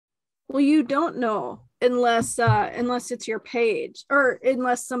Well, you don't know unless it's your page, or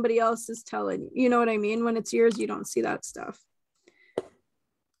unless somebody else is telling you. You know what I mean? When it's yours, you don't see that stuff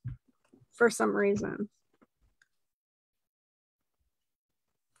for some reason.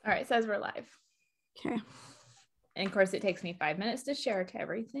 All right, it says we're live. Okay. And of course, it takes me 5 minutes to share to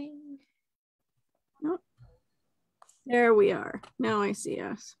everything. Oh, there we are. Now I see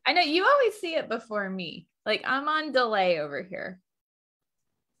us. I know you always see it before me. Like I'm on delay over here.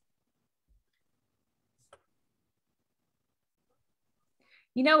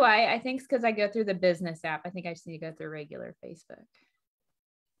 You know why? I think it's because I go through the business app. I think I just need to go through regular Facebook.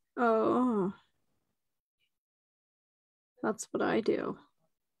 Oh, that's what I do.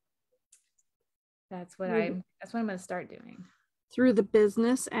 That's what I'm going to start doing. Through the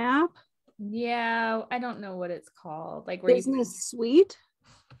business app? Yeah, I don't know what it's called. Like where Business Suite?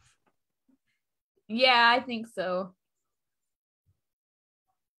 Yeah, I think so.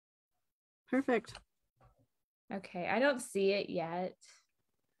 Perfect. Okay, I don't see it yet.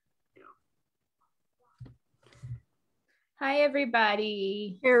 Hi,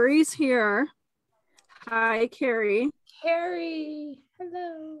 everybody. Carrie's here. Hi, Carrie. Carrie,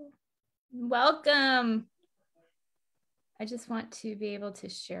 hello. Welcome. I just want to be able to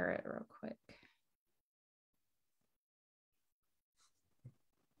share it real quick.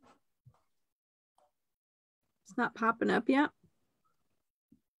 It's not popping up yet?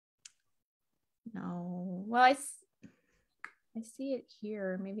 No. Well, I see it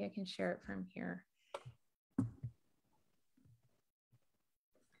here. Maybe I can share it from here.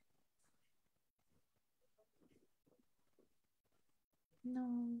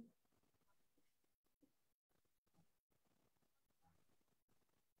 No.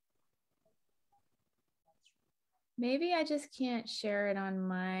 Maybe I just can't share it on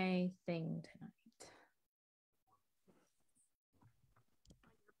my thing tonight.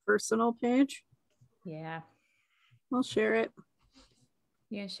 Personal page? Yeah. I'll share it.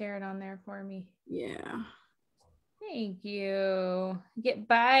 You gonna share it on there for me? Yeah. Thank you. Get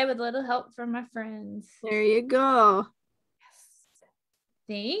by with a little help from my friends. There you go. Yes.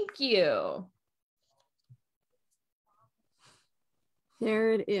 Thank you.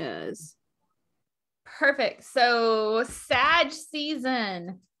 There it is. Perfect. So Sag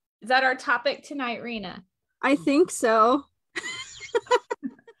season. Is that our topic tonight, Rena? I think so.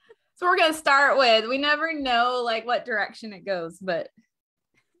 So we're going to start with, we never know like what direction it goes, but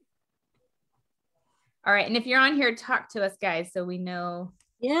all right. And if you're on here, talk to us, guys, so we know.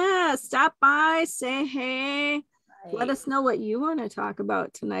 Yeah, stop by, say hey. Right. Let us know what you want to talk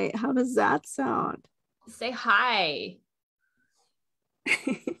about tonight. How does that sound? Say hi.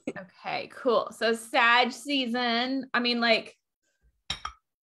 Okay, cool. So Sag season. I mean, like,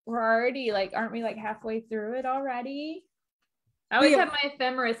 we're already like, aren't we like halfway through it already? I always have my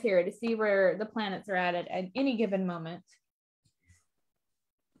ephemeris here to see where the planets are at any given moment.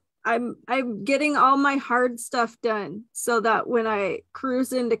 I'm getting all my hard stuff done so that when I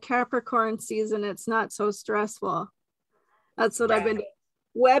cruise into Capricorn season, it's not so stressful. That's what I've been doing.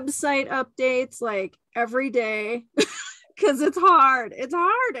 Website updates like every day because it's hard. It's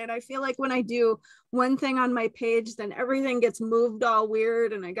hard. And I feel like when I do one thing on my page, then everything gets moved all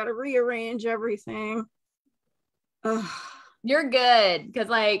weird and I got to rearrange everything. Ugh. You're good because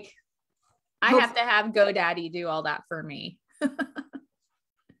like I have to have GoDaddy do all that for me.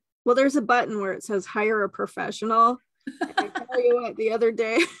 Well, there's a button where it says hire a professional. I tell you what, the other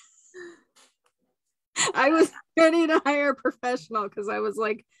day I was ready to hire a professional because I was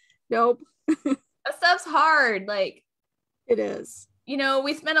like, nope. That stuff's hard. Like it is. You know,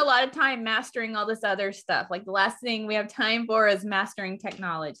 we spend a lot of time mastering all this other stuff. Like the last thing we have time for is mastering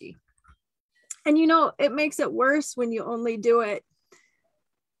technology. And you know, it makes it worse when you only do it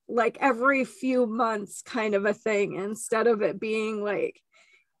like every few months kind of a thing, instead of it being like,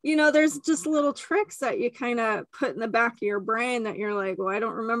 you know, there's just little tricks that you kind of put in the back of your brain that you're like, well, I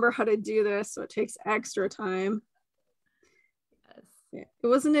don't remember how to do this. So it takes extra time. Yes. It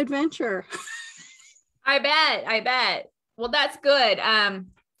was an adventure. I bet. Well, that's good.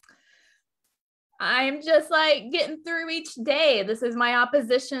 I'm just like getting through each day. This is my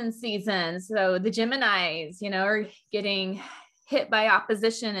opposition season. So the Geminis, you know, are getting hit by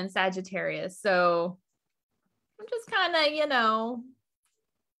opposition in Sagittarius. So I'm just kind of, you know,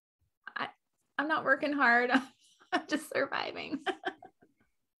 I'm not working hard. I'm just surviving.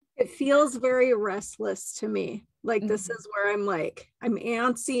 It feels very restless to me. Like this is where I'm like, I'm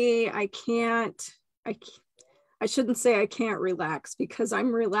antsy. I shouldn't say I can't relax because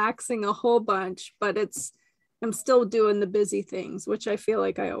I'm relaxing a whole bunch, but I'm still doing the busy things, which I feel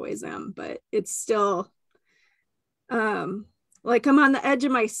like I always am, but it's still, Like I'm on the edge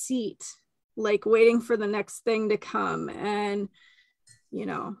of my seat, like waiting for the next thing to come. And, I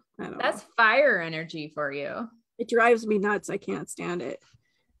don't know. That's fire energy for you. It drives me nuts. I can't stand it.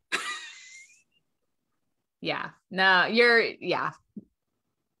 Yeah. No, yeah.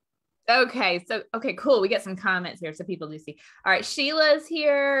 Okay. So, okay, cool. We get some comments here so people do see. All right. Sheila's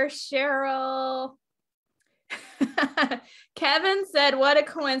here. Cheryl. Kevin said, what a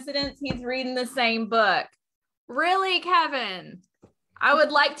coincidence. He's reading the same book. Really, Kevin? I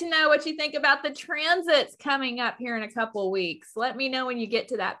would like to know what you think about the transits coming up here in a couple of weeks. Let me know when you get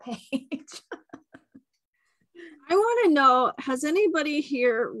to that page. I want to know, has anybody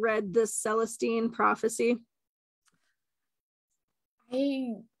here read the Celestine Prophecy?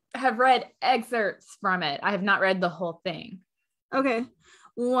 I have read excerpts from it. I have not read the whole thing. Okay.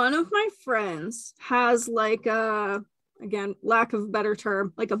 One of my friends has like again, lack of a better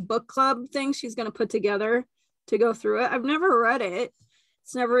term, like a book club thing she's going to put together to go through it. I've never read it.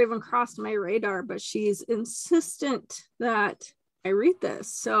 It's never even crossed my radar, but she's insistent that I read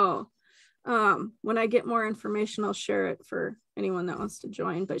this. So when I get more information, I'll share it for anyone that wants to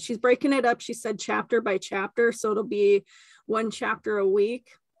join. But she's breaking it up. She said chapter by chapter. So it'll be one chapter a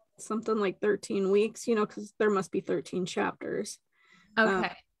week, something like 13 weeks, because there must be 13 chapters.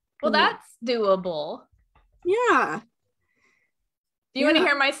 Okay. Well, that's doable. Yeah. Do you want to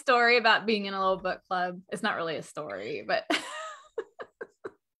hear my story about being in a little book club? It's not really a story, but.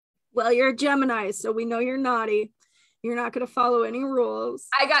 Well, you're a Gemini, so we know you're naughty. You're not going to follow any rules.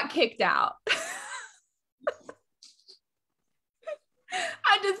 I got kicked out.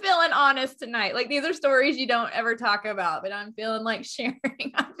 I'm just feeling honest tonight. Like, these are stories you don't ever talk about, but I'm feeling like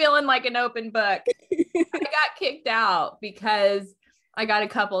sharing. I'm feeling like an open book. I got kicked out because I got a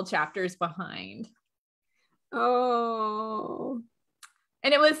couple chapters behind. Oh.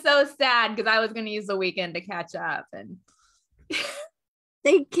 And it was so sad because I was going to use the weekend to catch up. And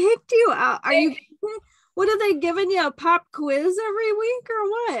they kicked you out. What are they giving you, a pop quiz every week or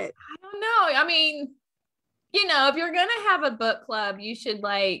what? I don't know. I mean, if you're going to have a book club, you should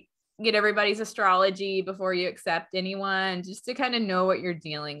like get everybody's astrology before you accept anyone, just to kind of know what you're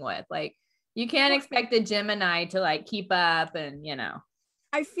dealing with. Like, you can't expect a Gemini to like keep up and,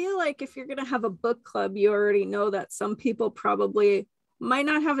 I feel like if you're going to have a book club, you already know that some people probably might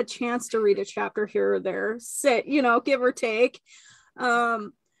not have a chance to read a chapter here or there, give or take.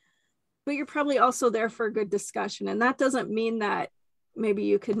 But you're probably also there for a good discussion. And that doesn't mean that maybe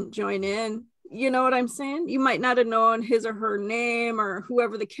you couldn't join in. You know what I'm saying? You might not have known his or her name or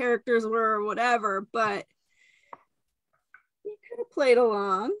whoever the characters were or whatever, but you could have played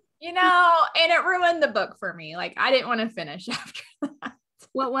along. And it ruined the book for me. Like, I didn't want to finish after that.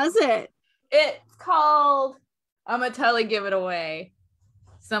 What was it? It's called, I'm going to totally give it away.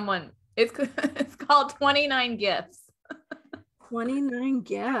 It's called 29 Gifts. 29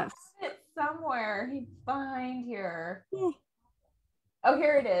 Gifts. It's somewhere. He's behind here. Oh,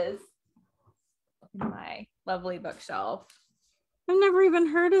 here it is. My lovely bookshelf. I've never even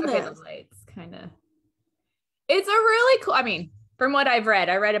heard of this. The lights kind of. It's a really cool. I mean, from what I've read,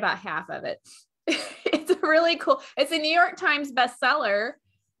 I read about half of it. It's a really cool. It's a New York Times bestseller,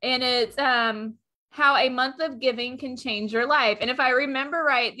 and it's how a month of giving can change your life. And if I remember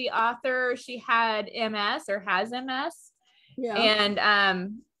right, the author, she had MS or has MS. Yeah.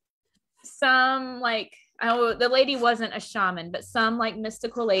 And the lady wasn't a shaman, but some like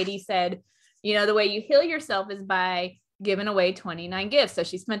mystical lady said, the way you heal yourself is by giving away 29 gifts. So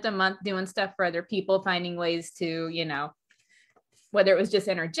she spent a month doing stuff for other people, finding ways to, whether it was just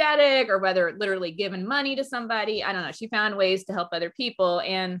energetic or whether literally giving money to somebody. I don't know. She found ways to help other people.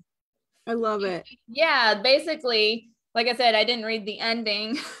 And I love it. Yeah, basically, like I said, I didn't read the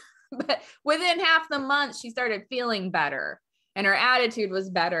ending, but within half the month, she started feeling better and her attitude was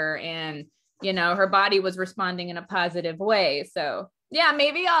better. And, her body was responding in a positive way. So yeah,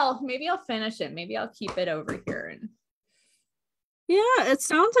 maybe I'll finish it. Maybe I'll keep it over here. And yeah, it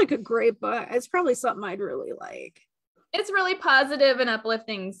sounds like a great book. It's probably something I'd really like. It's really positive and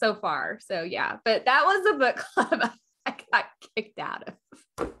uplifting so far. So yeah, but that was a book club I got kicked out of.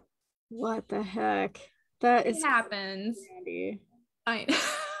 What the heck? That it happens. Brandy. I know.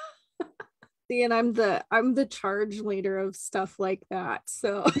 See, and I'm the charge leader of stuff like that.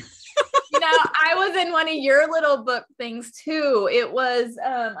 So I was in one of your little book things too. It was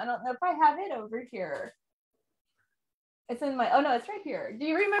I don't know if I have it over here. It's in my, oh no, it's right here. Do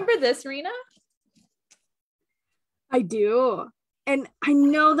you remember this, Rena? I do. And I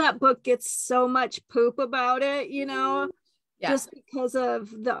know that book gets so much poop about it, just because of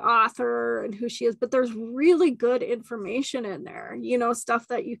the author and who she is, but there's really good information in there, stuff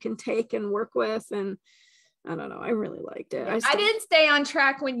that you can take and work with. And I don't know. I really liked it. Yeah, I didn't stay on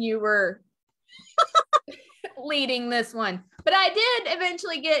track when you were leading this one, but I did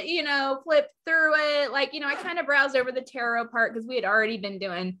eventually get, flip through it. Like, I kind of browsed over the tarot part because we had already been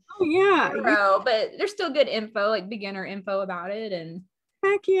doing tarot, but there's still good info, like beginner info about it. And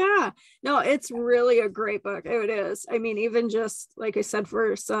heck yeah. No, it's really a great book. It is. I mean, even just like I said,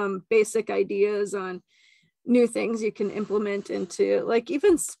 for some basic ideas on new things you can implement into like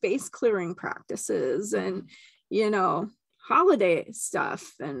even space clearing practices and, holiday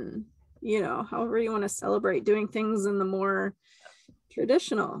stuff and, however you want to celebrate doing things in the more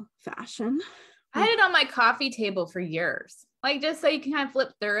traditional fashion. I had it on my coffee table for years, like just so you can kind of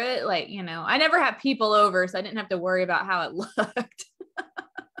flip through it. Like, I never had people over, so I didn't have to worry about how it looked.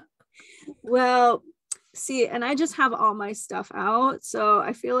 Well, see, and I just have all my stuff out. So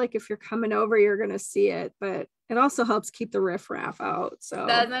I feel like if you're coming over, you're going to see it, but it also helps keep the riffraff out. So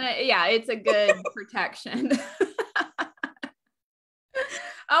doesn't it? Yeah, it's a good protection.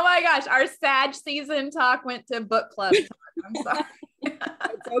 Oh my gosh, our Sag season talk went to book club talk. I'm sorry.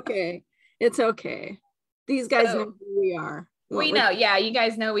 It's okay. It's okay. These guys know who we are. We know. Yeah, you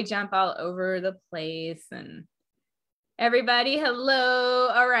guys know we jump all over the place. And everybody, hello.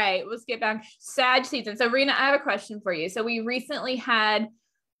 All right, let's get back. Sag season. So Rena, I have a question for you. So we recently had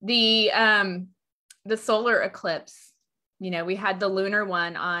the solar eclipse. We had the lunar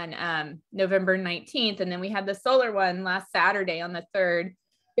one on November 19th, and then we had the solar one last Saturday on the 3rd.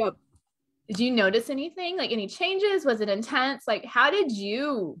 Yep. Did you notice anything, like any changes? Was it intense? Like, how did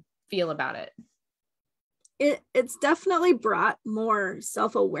you feel about it? It's definitely brought more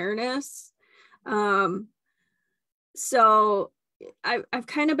self-awareness. So I've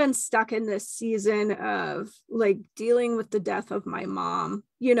kind of been stuck in this season of like dealing with the death of my mom,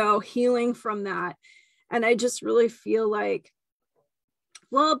 healing from that. And I just really feel like,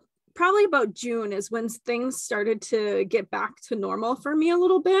 well, probably about June is when things started to get back to normal for me a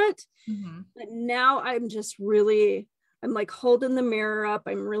little bit. Mm-hmm. But now I'm like holding the mirror up.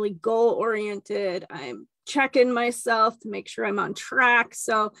 I'm really goal oriented. I'm checking myself to make sure I'm on track.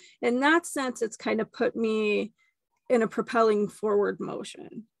 So in that sense, it's kind of put me in a propelling forward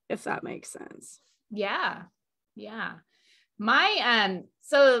motion, if that makes sense. Yeah.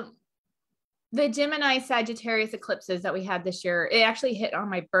 So the Gemini Sagittarius eclipses that we had this year, it actually hit on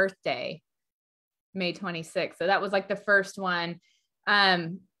my birthday, May 26th. So that was like the first one.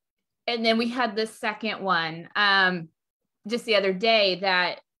 And then we had the second one just the other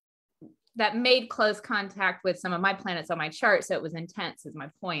day that made close contact with some of my planets on my chart. So it was intense, is my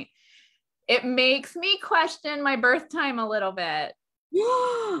point. It makes me question my birth time a little bit.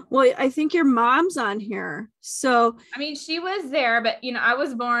 Well, I think your mom's on here. So, I mean, she was there, but I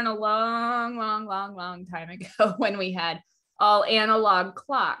was born a long time ago when we had all analog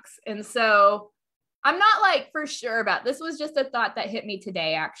clocks. And so I'm not like for sure about this. Was just a thought that hit me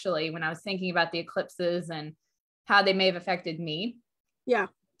today, actually, when I was thinking about the eclipses and how they may have affected me. Yeah.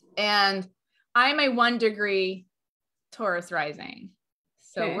 And I'm a 1 degree Taurus rising.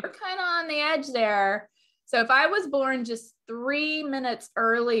 So Okay. We're kind of on the edge there. So if I was born just 3 minutes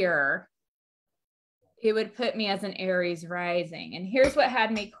earlier, it would put me as an Aries rising. And here's what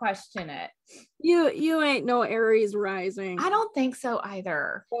had me question it. You ain't no Aries rising. I don't think so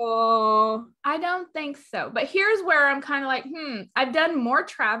either. Oh, I don't think so. But here's where I'm kind of like, I've done more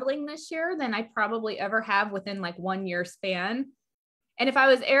traveling this year than I probably ever have within like 1 year span. And if I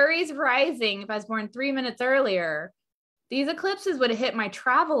was Aries rising, if I was born 3 minutes earlier, these eclipses would have hit my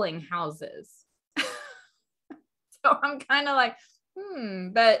traveling houses. So I'm kind of like,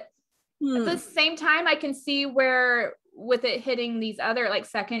 but at the same time, I can see where with it hitting these other like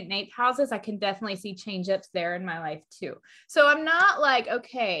 2nd and 8th houses, I can definitely see change ups there in my life too. So I'm not like,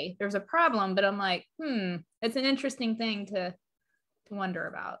 okay, there's a problem, but I'm like, it's an interesting thing to wonder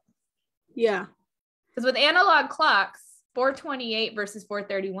about. Yeah. Because with analog clocks, 428 versus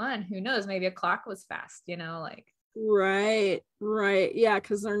 431, who knows, maybe a clock was fast, like. Right. Yeah,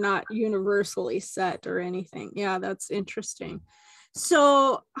 because they're not universally set or anything. Yeah, that's interesting.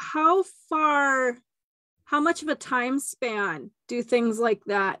 So how much of a time span do things like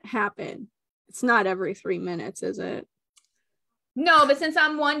that happen? It's not every 3 minutes, is it? No, but since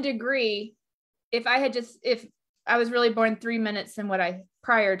I'm 1 degree, if I was really born 3 minutes in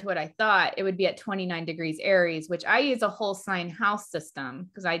prior to what I thought, it would be at 29 degrees Aries, which I use a whole sign house system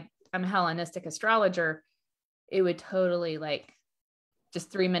because I'm a Hellenistic astrologer. It would totally like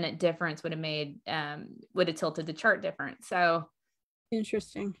just 3 minute difference would have tilted the chart different. So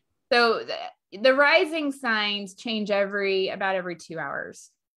interesting. So the rising signs change about every 2 hours.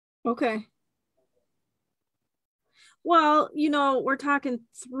 Okay. Well, we're talking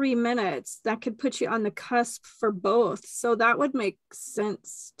 3 minutes. That could put you on the cusp for both. So that would make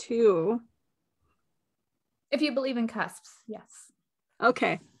sense too. If you believe in cusps, yes.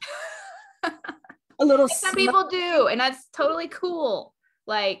 Okay. A little. Some people do, and that's totally cool.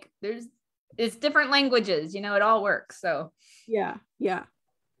 Like it's different languages, it all works. So yeah.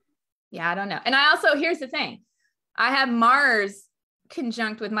 I don't know. And I also, here's the thing, I have Mars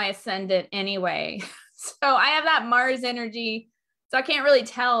conjunct with my ascendant anyway. So I have that Mars energy. So I can't really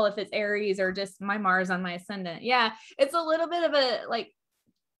tell if it's Aries or just my Mars on my ascendant. Yeah. It's a little bit of a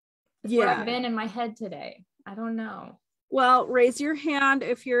where I've been in my head today. I don't know. Well, raise your hand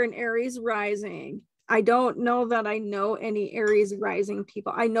if you're an Aries rising. I don't know that I know any Aries rising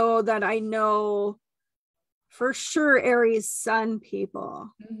people. I know for sure Aries sun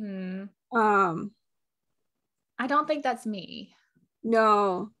people. Mm-hmm. I don't think that's me.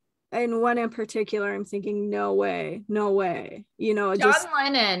 No. And one in particular, I'm thinking, no way. John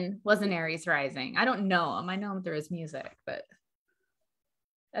Lennon was an Aries rising. I don't know him. I know him through his music, but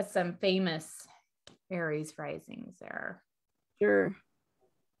that's some famous Aries risings there. Sure.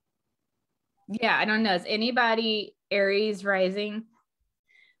 Yeah, I don't know. Is anybody Aries rising?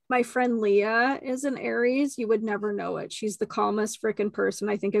 My friend Leah is an Aries. You would never know it. She's the calmest freaking person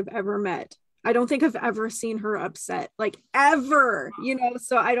I think I've ever met. I don't think I've ever seen her upset, like ever,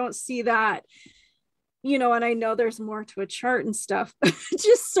 so I don't see that, and I know there's more to a chart and stuff, but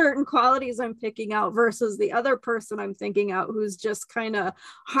just certain qualities I'm picking out versus the other person I'm thinking out who's just kind of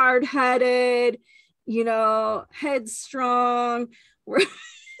hard-headed, headstrong.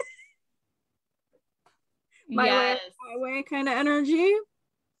 my way kind of energy.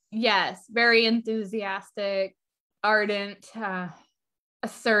 Yes, very enthusiastic, ardent,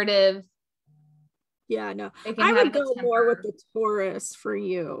 assertive. Yeah, no, I would go more with the Taurus for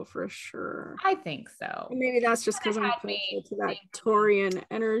you, for sure. I think so. And maybe that's just because I'm closer to that Taurian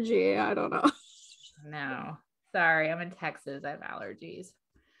energy. I don't know. No, sorry, I'm in Texas. I have allergies.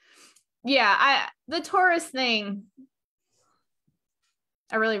 Yeah, the Taurus thing,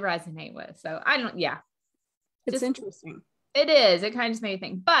 I really resonate with. So it's interesting. It is. It kind of just made me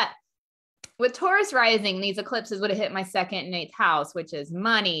think. But with Taurus rising, these eclipses would have hit my 2nd and 8th house, which is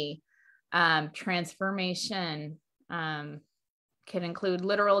money, transformation, can include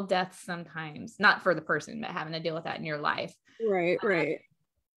literal death sometimes, not for the person, but having to deal with that in your life. Right.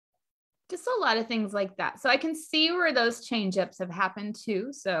 Just a lot of things like that. So I can see where those change-ups have happened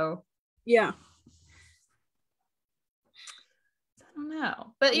too. So yeah. I don't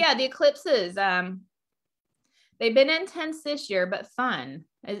know. But yeah, the eclipses, they've been intense this year, but fun.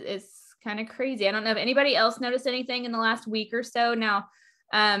 It's kind of crazy. I don't know if anybody else noticed anything in the last week or so. Now,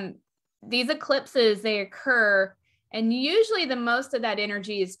 these eclipses, they occur, and usually the most of that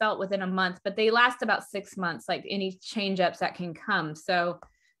energy is felt within a month, but they last about 6 months, like any change-ups that can come. So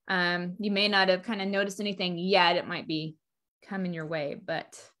you may not have kind of noticed anything yet. It might be coming your way,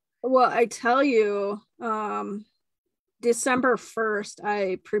 but. Well, I tell you, December 1st,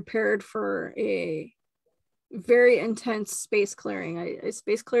 I prepared for a very intense space clearing. I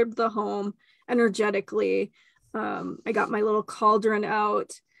space cleared the home energetically. I got my little cauldron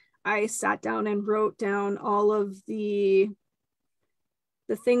out. I sat down and wrote down all of the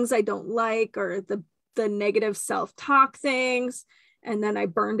things I don't like, or the negative self-talk things. And then I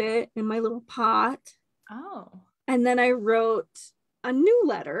burned it in my little pot. Oh. And then I wrote a new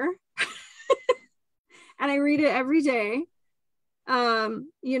letter and I read it every day.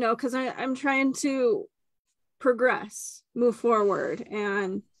 Because I'm trying to progress, move forward,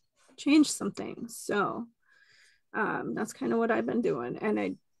 and change some things. So that's kind of what I've been doing. And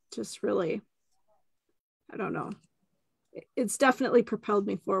I just really, I don't know. It's definitely propelled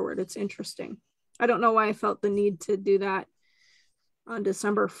me forward. It's interesting. I don't know why I felt the need to do that on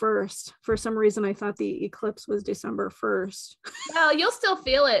December 1st. For some reason, I thought the eclipse was December 1st. Well, you'll still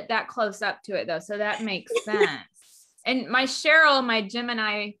feel it that close up to it though. So that makes sense. And my Cheryl, my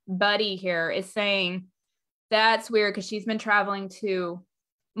Gemini buddy here, is saying that's weird because she's been traveling to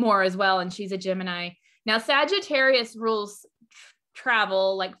more as well. And she's a Gemini. Now, Sagittarius rules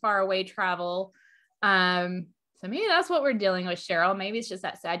travel, like far away travel. So maybe that's what we're dealing with, Cheryl. Maybe it's just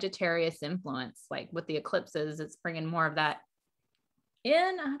that Sagittarius influence, like with the eclipses, it's bringing more of that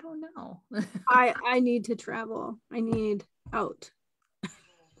in. I don't know. I need to travel. I need out.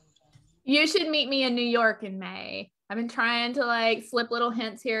 You should meet me in New York in May. I've been trying to like slip little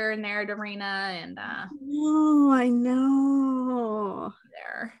hints here and there to Rena, and no, I know.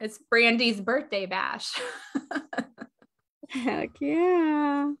 There. It's Brandy's birthday bash. Heck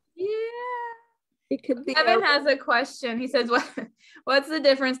yeah. Yeah. It could be. Kevin has a question. He says, what's the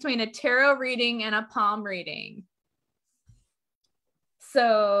difference between a tarot reading and a palm reading?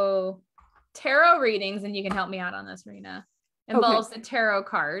 So tarot readings, and you can help me out on this, Rena, involves the tarot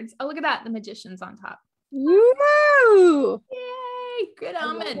cards. Oh, look at that. The magician's on top. Woo! Yay. Good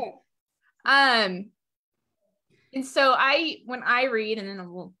omen. And so when I read, and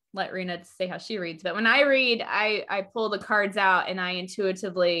then we'll let Rena say how she reads, but when I read, I pull the cards out and I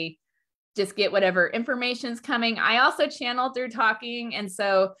intuitively just get whatever information's coming. I also channel through talking. And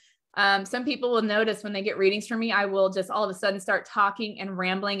so some people will notice when they get readings from me, I will just all of a sudden start talking and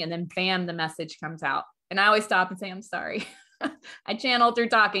rambling, and then bam, the message comes out. And I always stop and say, I'm sorry. I channel through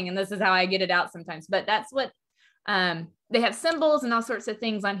talking, and this is how I get it out sometimes. But that's what they have symbols and all sorts of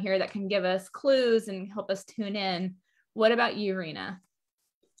things on here that can give us clues and help us tune in. What about you, Rena?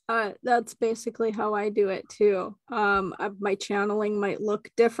 That's basically how I do it too. My channeling might look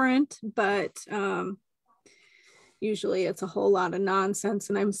different, but usually it's a whole lot of nonsense,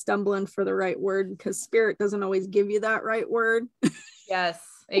 and I'm stumbling for the right word because spirit doesn't always give you that right word. Yes,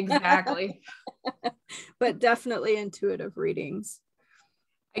 exactly. But definitely intuitive readings.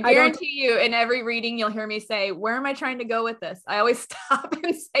 I guarantee you in every reading, you'll hear me say, where am I trying to go with this? I always stop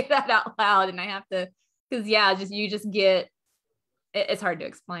and say that out loud, and I have to, because you just get, it's hard to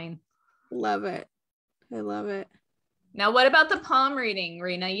explain. Love it. I love it. Now, what about the palm reading,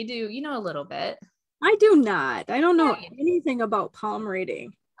 Rena? You know a little bit. I do not. I don't know anything about palm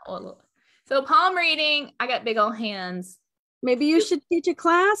reading. So palm reading, I got big old hands. Maybe you should teach a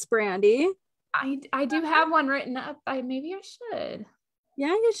class, Brandy. I do have one written up. Maybe I should.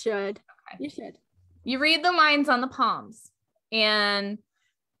 Yeah, you should. Okay. You should. You read the lines on the palms, and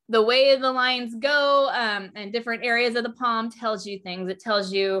the way the lines go and different areas of the palm tells you things. It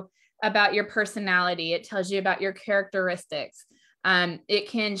tells you about your personality. It tells you about your characteristics. It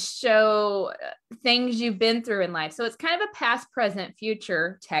can show things you've been through in life. So it's kind of a past, present,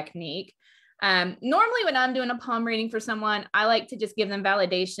 future technique. Normally when I'm doing a palm reading for someone, I like to just give them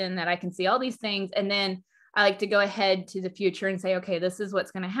validation that I can see all these things. And then I like to go ahead to the future and say, okay, this is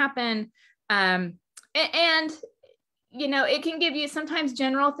what's going to happen. And it can give you sometimes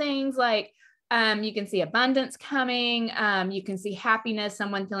general things like you can see abundance coming. You can see happiness,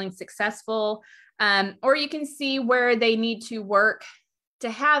 someone feeling successful, or you can see where they need to work to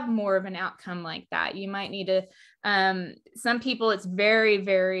have more of an outcome like that. You might need to, some people, it's very,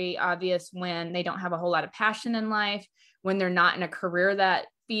 very obvious when they don't have a whole lot of passion in life, when they're not in a career that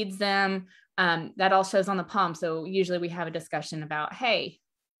feeds them. That all shows on the palm. So usually we have a discussion about, hey,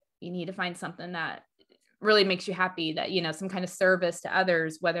 you need to find something that really makes you happy, that, some kind of service to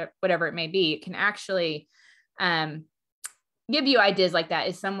others, whatever it may be. It can actually give you ideas like that.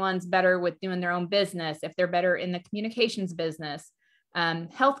 If someone's better with doing their own business, if they're better in the communications business,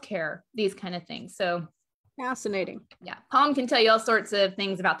 healthcare, these kind of things. So fascinating. Yeah. Palm can tell you all sorts of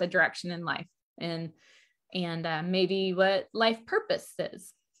things about the direction in life and maybe what life purpose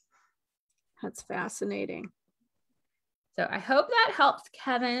is. That's fascinating. So I hope that helps,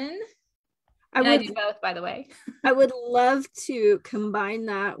 Kevin. I do both, by the way. I would love to combine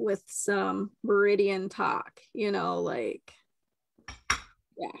that with some meridian talk, yeah.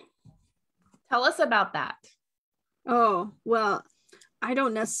 Tell us about that. Oh, well, I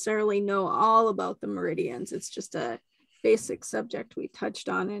don't necessarily know all about the meridians. It's just a basic subject we touched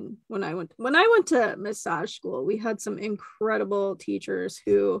on. And when I went to massage school, we had some incredible teachers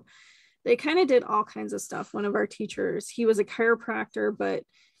who they kind of did all kinds of stuff. One of our teachers, he was a chiropractor, but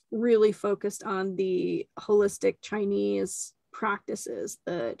really focused on the holistic Chinese practices,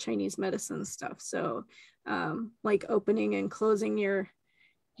 the Chinese medicine stuff. So like opening and closing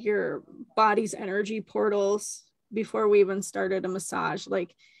your body's energy portals before we even started a massage,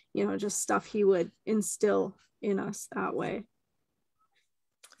 just stuff he would instill in us that way.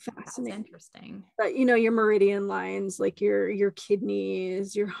 Fascinating. That's interesting. But your meridian lines, like your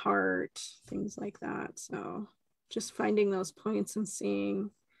kidneys, your heart, things like that. So just finding those points and seeing,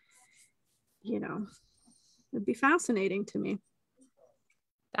 it'd be fascinating to me.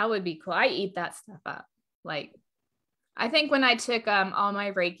 That would be cool. I eat that stuff up. I think when I took all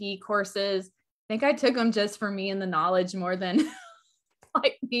my Reiki courses, I think I took them just for me and the knowledge more than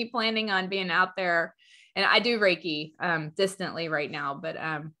me planning on being out there. And I do Reiki distantly right now, but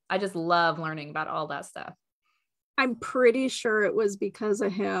I just love learning about all that stuff. I'm pretty sure it was because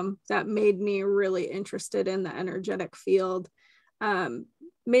of him that made me really interested in the energetic field.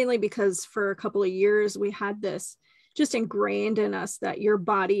 Mainly because for a couple of years, we had this just ingrained in us that your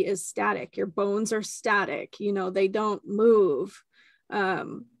body is static. Your bones are static, they don't move.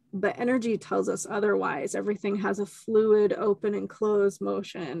 But energy tells us otherwise. Everything has a fluid, open and closed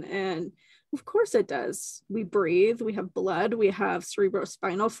motion. And of course it does. We breathe, we have blood, we have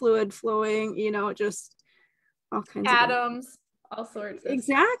cerebrospinal fluid flowing, just all kinds atoms. all sorts of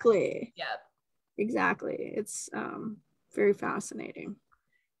Exactly. Yep. Exactly. It's very fascinating.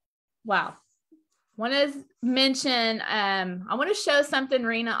 Wow. Want to mention, I want to show something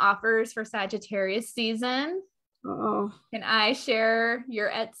Rena offers for Sagittarius season. Oh, Can I share your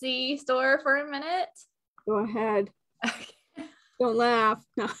Etsy store for a minute? go ahead. Don't laugh.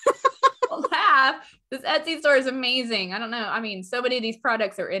 No. Don't laugh. This Etsy store is amazing. I don't know. I mean, so many of these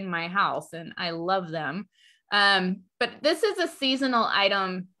products are in my house and I love them. But this is a seasonal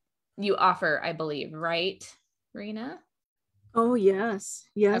item you offer, I believe, right, Rena? Oh, yes.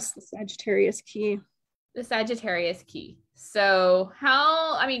 Yes, Okay. the Sagittarius key. The Sagittarius key. So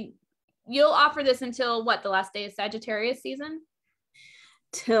you'll offer this until what, the last day of Sagittarius season?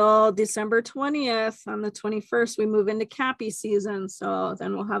 Till December 20th. On the 21st, we move into Cappy season. So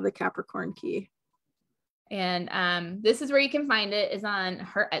then we'll have the Capricorn key. And this is where you can find it, is on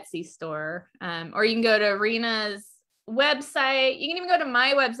her Etsy store. Or you can go to Rena's website. You can even go to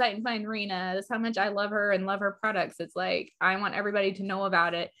my website and find Rena. That's how much I love her and love her products. It's like, I want everybody to know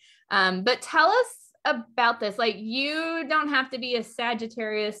about it. But tell us about this. Like, you don't have to be a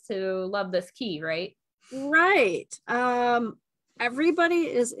Sagittarius to love this key, right? Right. Everybody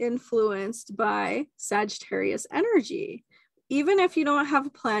is influenced by Sagittarius energy, even if you don't have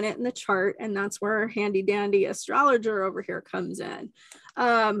a planet in the chart, and that's where our handy dandy astrologer over here comes in.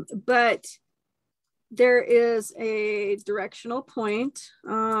 But there is a directional point.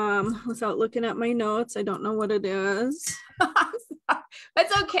 Without looking at my notes, I don't know what it is.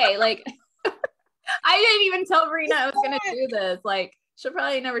 That's okay. Like, I didn't even tell Rena I was going to do this. Like, she'll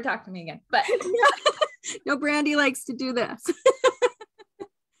probably never talk to me again. But no, Brandy likes to do this.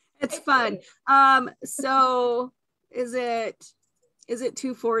 It's fun. So is it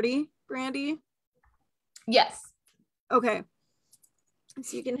 240, Brandy? Yes. Okay.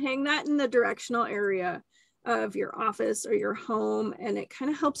 So you can hang that in the directional area of your office or your home, and it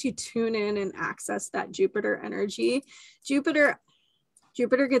kind of helps you tune in and access that Jupiter energy. Jupiter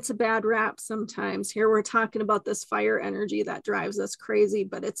gets a bad rap sometimes. Here we're talking about this fire energy that drives us crazy,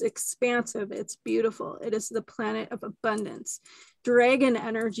 but it's expansive. It's beautiful. It is the planet of abundance. Dragon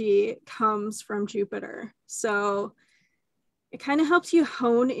energy comes from Jupiter. So it kind of helps you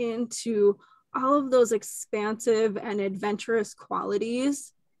hone into all of those expansive and adventurous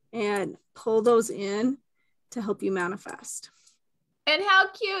qualities and pull those in to help you manifest. And how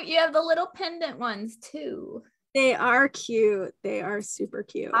cute. You have the little pendant ones too. They are cute. They are super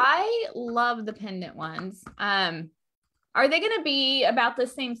cute. I love the pendant ones. Are they going to be about the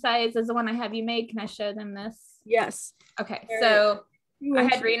same size as the one I have you made? Can I show them this? Yes. Okay. So I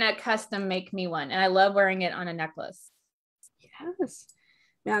had Rena custom make me one, and I love wearing it on a necklace. Yes.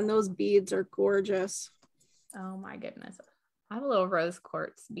 Man, those beads are gorgeous. Oh my goodness. I have a little rose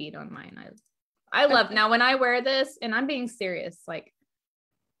quartz bead on mine. I love, now when I wear this, and I'm being serious, like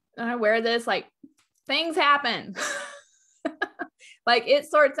when I wear this, like things happen. Like it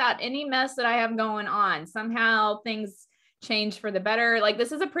sorts out any mess that I have going on. Somehow things change for the better. Like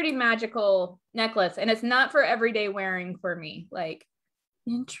this is a pretty magical necklace, and it's not for everyday wearing for me. Like,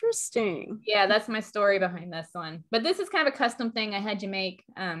 interesting. Yeah, that's my story behind this one. But this is kind of a custom thing I had you make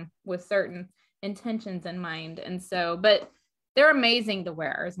with certain intentions in mind. And so, but they're amazing to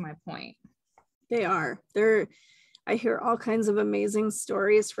wear is my point. They are. I hear all kinds of amazing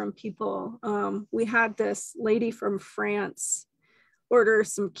stories from people. We had this lady from France order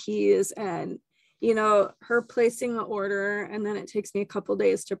some keys, and her placing the order, and then it takes me a couple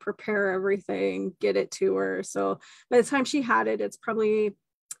days to prepare everything, get it to her. So by the time she had it, it's probably,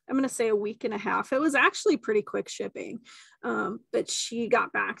 I'm going to say, a week and a half. It was actually pretty quick shipping. But she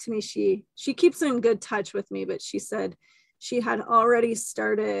got back to me. She keeps in good touch with me, but she said she had already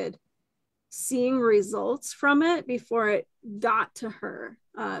started seeing results from it before it got to her.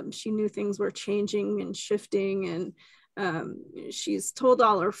 She knew things were changing and shifting, and she's told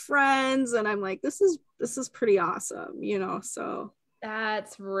all her friends, and I'm like, this is pretty awesome, so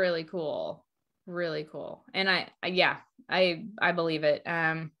that's really cool. Really cool. And I believe it.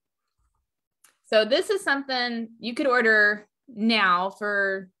 So this is something you could order now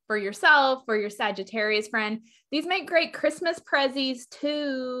for yourself, for your Sagittarius friend. These make great Christmas prezzies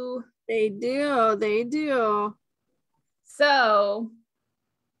too. They do. So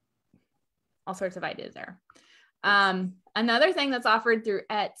all sorts of ideas there. Another thing that's offered through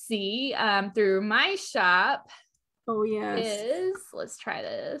Etsy, through my shop, oh yes, is, let's try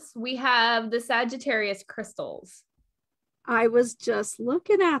this. We have the Sagittarius crystals. I was just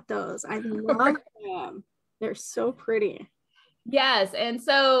looking at those. I love them. They're so pretty. Yes. And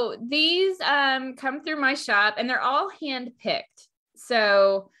so these come through my shop, and they're all hand picked.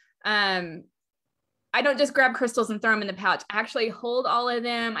 So I don't just grab crystals and throw them in the pouch. I actually hold all of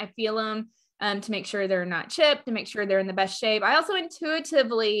them. I feel them to make sure they're not chipped, to make sure they're in the best shape. I also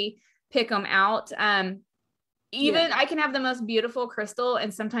intuitively pick them out. I can have the most beautiful crystal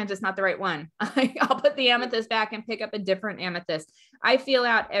and sometimes it's not the right one. I'll put the amethyst back and pick up a different amethyst. I feel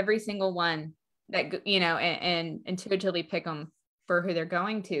out every single one that, and intuitively pick them for who they're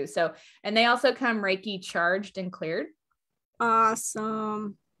going to. So, and they also come Reiki charged and cleared.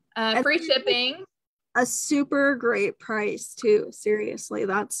 Awesome. Free shipping. A super great price too. Seriously,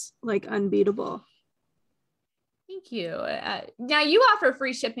 that's like unbeatable. Thank you. Now you offer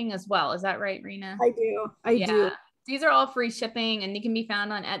free shipping as well. Is that right, Rena? I do. I do. These are all free shipping and they can be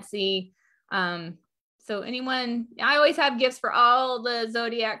found on Etsy. So anyone, I always have gifts for all the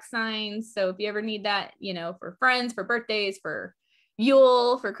zodiac signs. So if you ever need that, for friends, for birthdays, for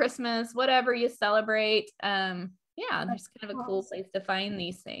Yule, for Christmas, whatever you celebrate. There's kind of a cool place to find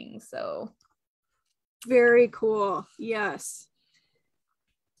these things. So very cool. Yes.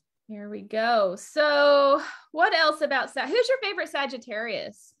 Here we go. So what else about who's your favorite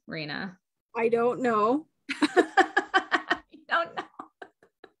Sagittarius, Rena? I don't know. You don't know.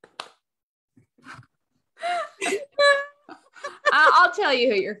 I'll tell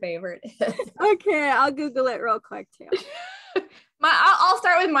you who your favorite is. Okay, I'll Google it real quick too. I'll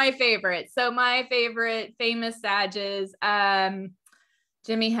start with my favorite. So my favorite famous Sag is Jimi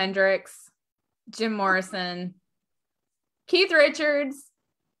Hendrix, Jim Morrison, Keith Richards.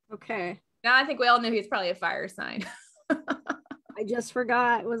 Okay. Now I think we all knew he's probably a fire sign. I just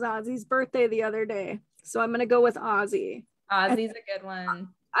forgot it was Ozzy's birthday the other day. So I'm going to go with Ozzy. Ozzy's a good one.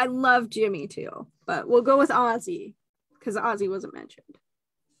 I love Jimmy too, but we'll go with Ozzy because Ozzy wasn't mentioned.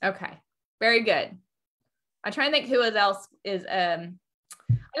 Okay. Very good. I'm trying to think who else is, I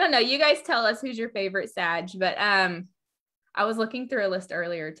don't know. You guys tell us who's your favorite Sag, but I was looking through a list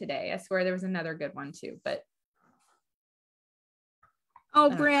earlier today. I swear there was another good one too, but. Oh,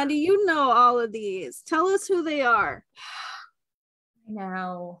 Brandy, you know all of these. Tell us who they are.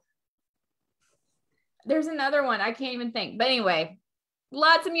 No. There's another one. I can't even think. But anyway,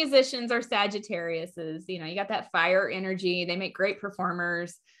 lots of musicians are Sagittariuses. You got that fire energy. They make great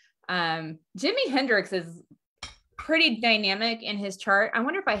performers. Jimi Hendrix is pretty dynamic in his chart. I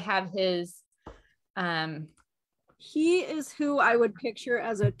wonder if I have his. He is who I would picture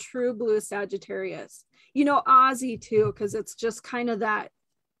as a true blue Sagittarius. Ozzy too, because it's just kind of that.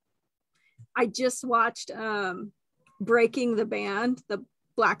 I just watched Breaking the Band, the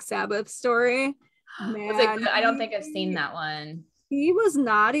Black Sabbath story. Man, I don't think I've seen that one. He was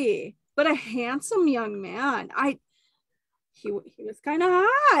naughty, but a handsome young man. He was kind of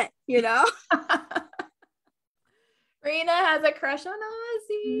hot, Rena has a crush on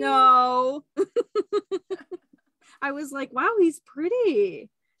Ozzy. No. I was like, wow, he's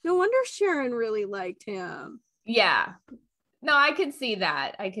pretty. No wonder Sharon really liked him. Yeah. No, I could see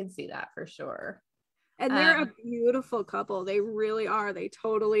that. For sure. And they're a beautiful couple. They really are. They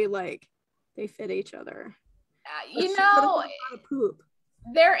totally they fit each other.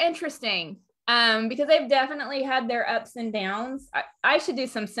 They're interesting because they've definitely had their ups and downs. I should do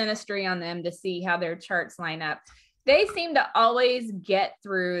some synastry on them to see how their charts line up. They seem to always get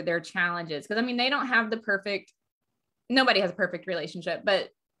through their challenges because they don't have nobody has a perfect relationship, but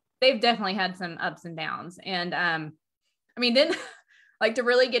they've definitely had some ups and downs. And then to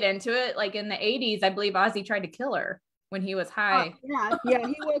really get into it, in the 80s, I believe Ozzy tried to kill her when he was high. Yeah,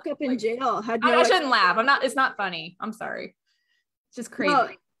 he woke up in jail. I shouldn't laugh. It's not funny. I'm sorry. It's just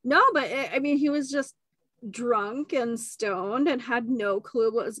crazy. No, but he was just drunk and stoned and had no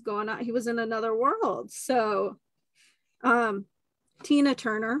clue what was going on. He was in another world. So Tina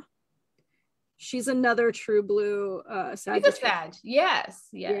Turner, she's another true blue Sagittarius. She's a Sag. Yes.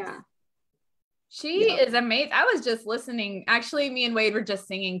 Yeah. She is amazing. I was just listening. Actually, me and Wade were just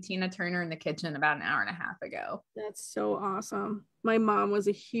singing Tina Turner in the kitchen about an hour and a half ago. That's so awesome. My mom was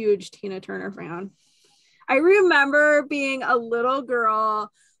a huge Tina Turner fan. I remember being a little girl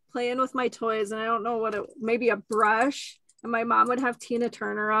playing with my toys, and I don't know maybe a brush. And my mom would have Tina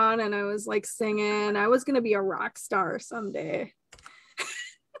Turner on, and I was singing. I was going to be a rock star someday.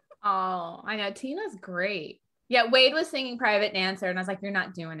 Oh, I know. Tina's great. Yeah, Wade was singing Private Dancer, and I was like, you're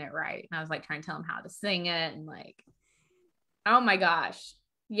not doing it right. And I was trying to tell him how to sing it, and oh my gosh.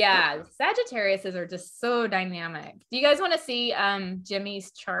 Yeah, Sagittariuses are just so dynamic. Do you guys want to see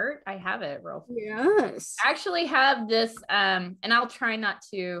Jimmy's chart? I have it real quick. Yes. I actually have this, and I'll try not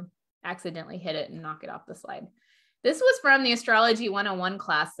to accidentally hit it and knock it off the slide. This was from the Astrology 101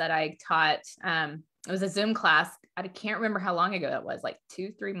 class that I taught. It was a Zoom class. I can't remember how long ago that was,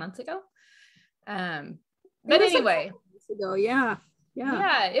 2-3 months ago. But anyway, yeah.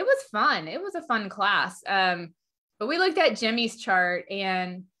 Yeah, it was fun. It was a fun class. But we looked at Jimmy's chart,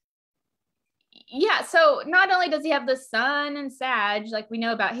 and yeah, so not only does he have the sun and Sag, like we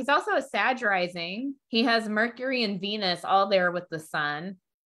know about, he's also a Sag rising. He has Mercury and Venus all there with the sun.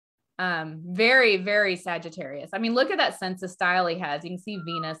 Very, very Sagittarius. I mean, look at that sense of style he has. You can see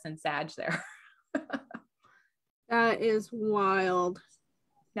Venus and Sag there. That is wild.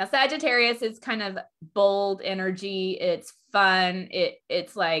 Now, Sagittarius is kind of bold energy. It's fun.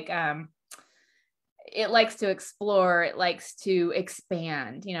 It's like, it likes to explore. It likes to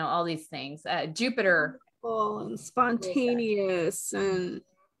expand, you know, all these things. Jupiter. And spontaneous and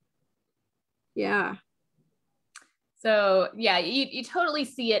yeah. So yeah, you totally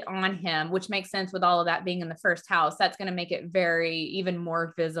see it on him, which makes sense with all of that being in the first house. That's going to make it very, even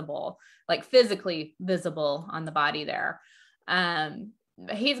more visible, like physically visible on the body there.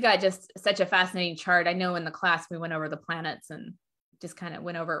 He's got just such a fascinating chart. I know in the class we went over the planets and just kind of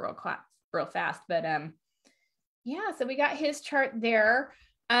went over it real fast, but yeah, so we got his chart there.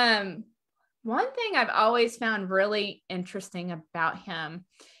 One thing I've always found really interesting about him,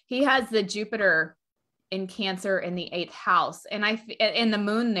 he has the Jupiter in Cancer in the 8th house, and the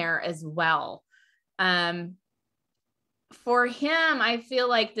moon there as well. For him, I feel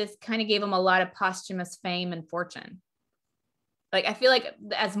like this kind of gave him a lot of posthumous fame and fortune. Like, I feel like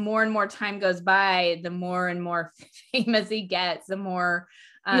as more and more time goes by, the more and more famous he gets, the more,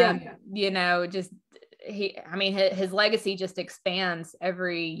 you know, just his legacy just expands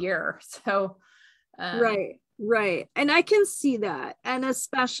every year. So, right. And I can see that. And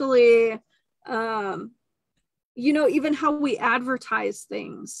especially, you know, even how we advertise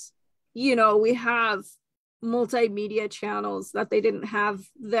things, you know, we have multimedia channels that they didn't have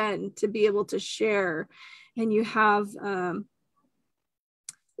then to be able to share. And you have,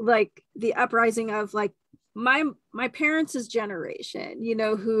 like the uprising of like my parents' generation, you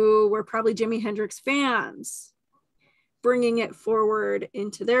know, who were probably Jimi Hendrix fans, bringing it forward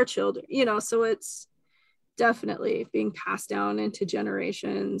into their children, you know, so it's definitely being passed down into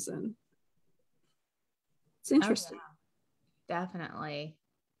generations, and it's interesting. Oh, yeah. Definitely.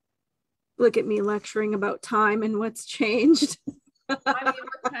 Look at me lecturing about time and what's changed. I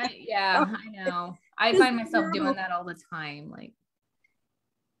mean, yeah, I know. I find myself doing that all the time. Like,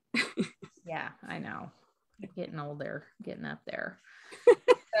 yeah, I know. Getting older, getting up there.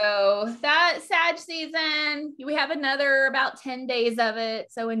 So that Sag season, we have another about 10 days of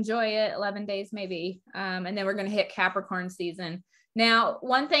it. So enjoy it, 11 days maybe. And then we're going to hit Capricorn season. Now,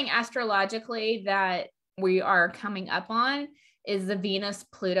 one thing astrologically that we are coming up on is the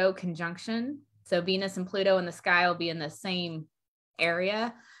Venus-Pluto conjunction. So Venus and Pluto in the sky will be in the same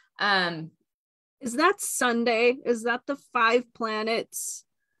area. Is that Sunday? Is that the 5 planets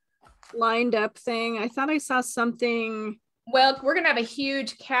lined up thing? I thought I saw something. Well, we're going to have a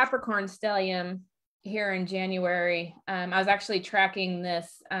huge Capricorn stellium here in January. I was actually tracking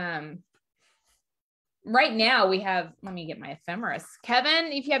this. Right now we have, let me get my ephemeris.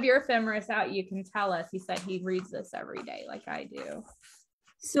 Kevin, if you have your ephemeris out, you can tell us. He said he reads this every day like I do.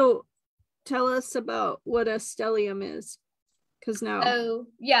 So tell us about what a stellium is. Because now. Oh,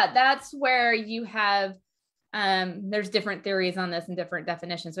 yeah, that's where you have, there's different theories on this and different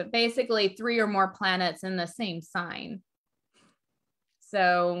definitions, but basically 3 or more planets in the same sign.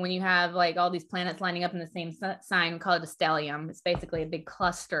 So when you have like all these planets lining up in the same sign, we call it a stellium. It's basically a big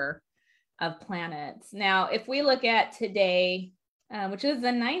cluster of planets. Now, if we look at today, which is the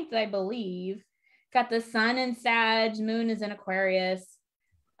 9th, I believe, got the sun in Sag, moon is in Aquarius.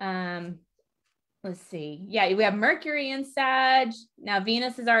 Let's see. Yeah, we have Mercury in Sag. Now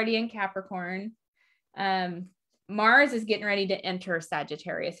Venus is already in Capricorn. Mars is getting ready to enter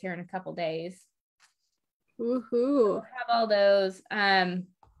Sagittarius here in a couple days. Woohoo. So we'll have all those.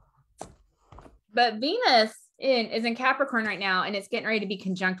 But Venus is in Capricorn right now, and it's getting ready to be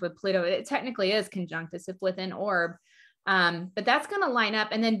conjunct with Pluto. It technically is conjunct, it's within orb. But that's going to line up.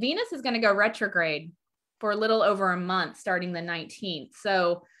 And then Venus is going to go retrograde for a little over a month, starting the 19th.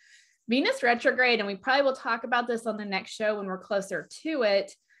 So Venus retrograde, and we probably will talk about this on the next show when we're closer to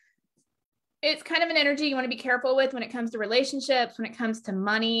it. It's kind of an energy you want to be careful with when it comes to relationships, when it comes to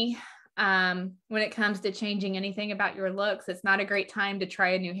money, when it comes to changing anything about your looks. It's not a great time to try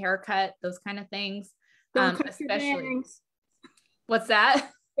a new haircut, those kind of things. Don't cut your bangs. What's that?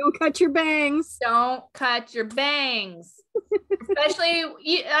 Don't cut your bangs. Don't cut your bangs. Especially,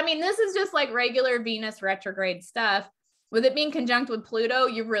 I mean, this is just like regular Venus retrograde stuff. With it being conjunct with Pluto,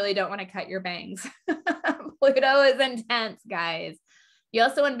 you really don't want to cut your bangs. Pluto is intense, guys. You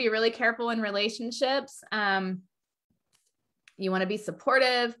also want to be really careful in relationships. You want to be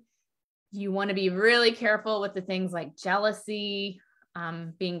supportive. You want to be really careful with the things like jealousy,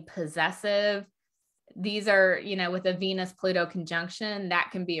 being possessive. These are, you know, with a Venus Pluto conjunction,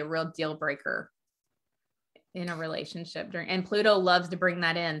 that can be a real deal breaker in a relationship and Pluto loves to bring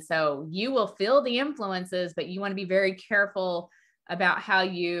that in. So you will feel the influences, but you want to be very careful about how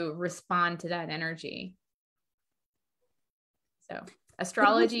you respond to that energy. So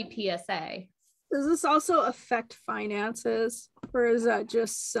astrology PSA. Does this also affect finances, or is that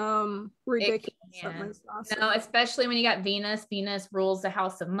just some ridiculous? No, especially when you got Venus. Venus rules the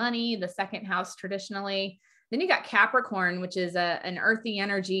house of money, the second house traditionally. Then you got Capricorn, which is an earthy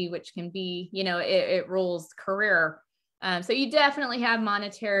energy, which can be, you know, it rules career. So you definitely have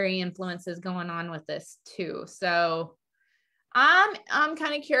monetary influences going on with this too. So I'm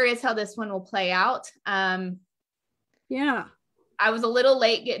kind of curious how this one will play out. Yeah. I was a little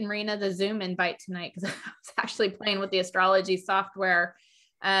late getting Rena the Zoom invite tonight because I was actually playing with the astrology software.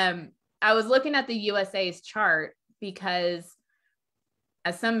 I was looking at the USA's chart because,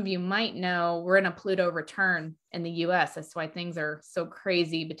 as some of you might know, we're in a Pluto return in the US. That's why things are so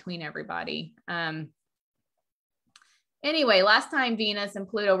crazy between everybody. Anyway, last time Venus and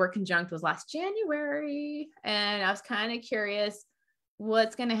Pluto were conjunct was last January. And I was kind of curious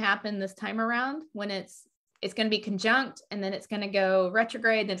what's going to happen this time around when it's going to be conjunct, and then it's going to go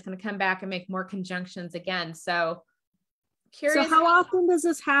retrograde, then it's going to come back and make more conjunctions again. So curious. So how often does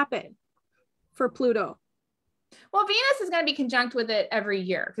this happen for Pluto? Well, Venus is going to be conjunct with it every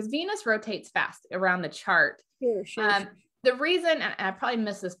year because Venus rotates fast around the chart. Sure. The reason, and I probably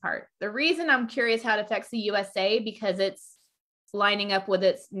missed this part, the reason I'm curious how it affects the USA, because it's lining up with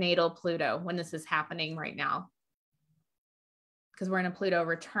its natal Pluto when this is happening right now. Because we're in a Pluto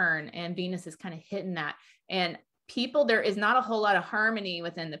return and Venus is kind of hitting that. And people, there is not a whole lot of harmony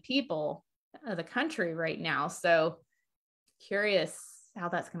within the people of the country right now. So curious how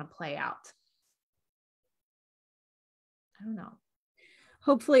that's going to play out. I don't know.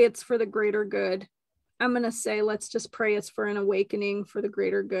 Hopefully it's for the greater good. I'm going to say, let's just pray it's for an awakening for the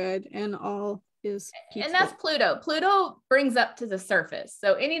greater good and all is peaceful. And that's Pluto. Pluto brings up to the surface.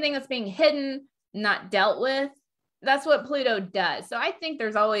 So anything that's being hidden, not dealt with, that's what Pluto does. So I think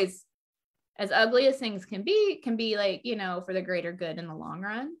there's always, as ugly as things can be like, you know, for the greater good in the long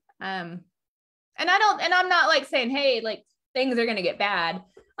run. And I'm not like saying, hey, like things are going to get bad.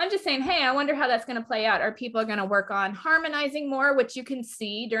 I'm just saying, hey, I wonder how that's going to play out. Are people going to work on harmonizing more, which you can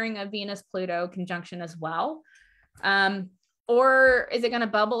see during a Venus-Pluto conjunction as well? Or is it going to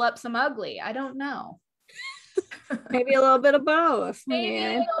bubble up some ugly? I don't know. Maybe a little bit of both. Maybe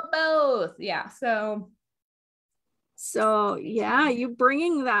a little both. Yeah. So yeah, you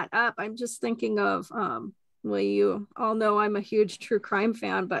bringing that up. I'm just thinking of, well, you all know I'm a huge true crime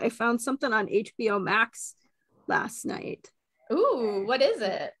fan, but I found something on HBO Max last night. Ooh, what is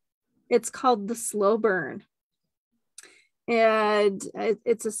it? It's called The Slow Burn. And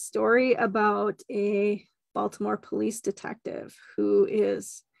it's a story about a Baltimore police detective who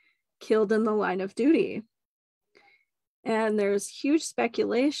is killed in the line of duty. And there's huge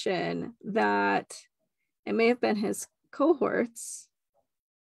speculation that it may have been his cohorts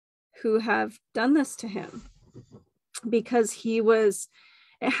who have done this to him, because it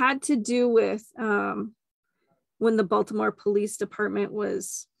had to do with when the Baltimore Police Department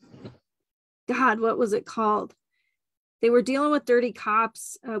was, God, what was it called? They were dealing with dirty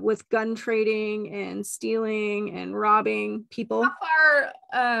cops with gun trading and stealing and robbing people. How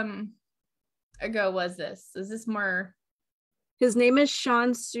far ago was this? Is this more? His name is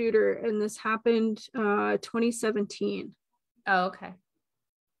Sean Suter, and this happened 2017. Oh, okay.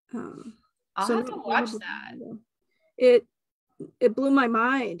 I'll have to watch that. It blew my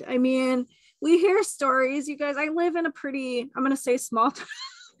mind. I mean, we hear stories, you guys. I live in a pretty, I'm going to say small town,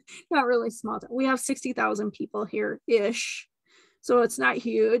 not really small town. We have 60,000 people here-ish. So it's not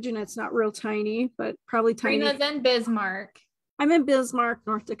huge and it's not real tiny, but probably tiny. Rena's in Bismarck. I'm in Bismarck,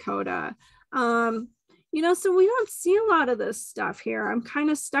 North Dakota. You know, so we don't see a lot of this stuff here. I'm kind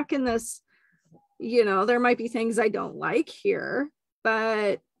of stuck in this, you know, there might be things I don't like here,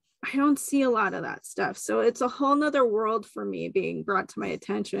 but I don't see a lot of that stuff. So it's a whole nother world for me being brought to my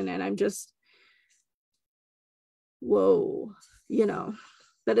attention. And I'm just, whoa, you know,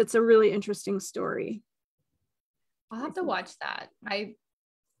 but it's a really interesting story. I'll have to watch that. I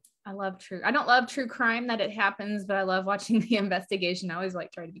don't love true crime that it happens, but I love watching the investigation. I always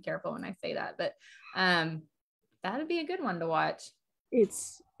like try to be careful when I say that, but that'd be a good one to watch.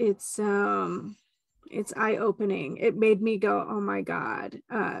 It's eye-opening. It made me go, oh my God.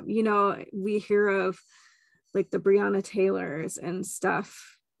 You know, we hear of like the Breonna Taylors and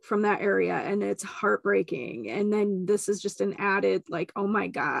stuff from that area, and it's heartbreaking. And then this is just an added like, oh my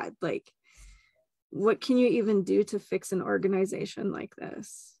God, like what can you even do to fix an organization like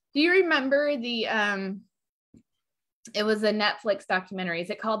this? Do you remember it was a Netflix documentary. Is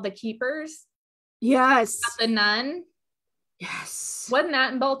it called The Keepers? Yes. About the nun? Yes. Wasn't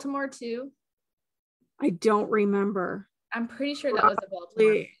that in Baltimore too? I don't remember. I'm pretty sure that was a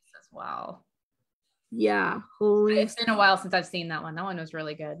Baltimore case as well. Yeah. Holy. It's been a while since I've seen that one. That one was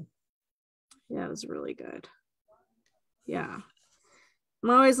really good. Yeah, it was really good. Yeah. I'm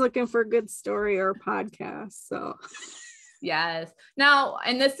always looking for a good story or podcast. So yes. Now,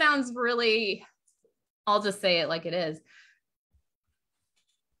 and this sounds really, I'll just say it like it is.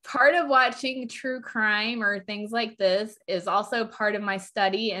 Part of watching true crime or things like this is also part of my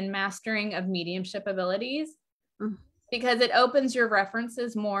study and mastering of mediumship abilities, because it opens your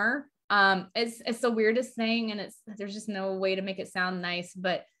references more. It's the weirdest thing, and there's just no way to make it sound nice,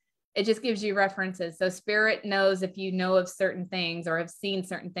 but it just gives you references. So spirit knows if you know of certain things or have seen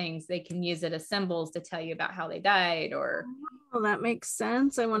certain things, they can use it as symbols to tell you about how they died. Or well, that makes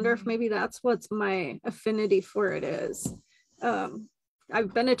sense. I wonder if maybe that's what's my affinity for it is.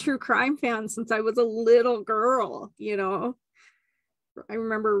 I've been a true crime fan since I was a little girl, you know. I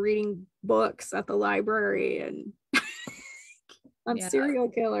remember reading books at the library and on serial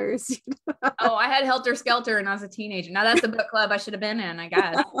killers. Oh, I had Helter Skelter and I was a teenager. Now that's a book club I should have been in, I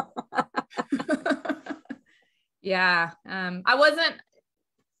guess. Yeah. I was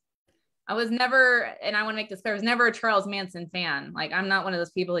never, and I want to make this clear, I was never a Charles Manson fan. Like, I'm not one of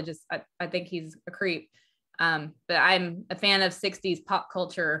those people that just, I think he's a creep. But I'm a fan of 60s pop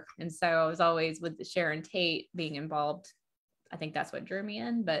culture. And so I was always with Sharon Tate being involved. I think that's what drew me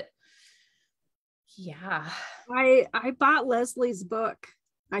in, but yeah. I bought Leslie's book.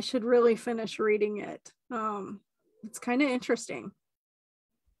 I should really finish reading it. It's kind of interesting.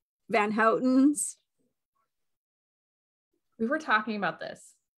 Van Houten's. We were talking about this.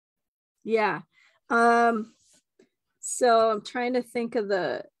 Yeah. So I'm trying to think of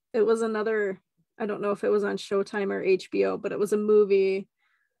it was another, I don't know if it was on Showtime or HBO, but it was a movie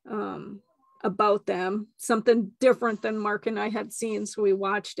about them, something different than Mark and I had seen. So we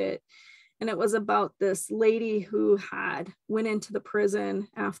watched it. And it was about this lady who went into the prison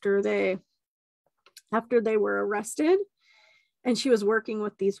after they were arrested. And she was working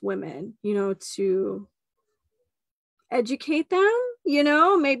with these women, you know, to educate them, you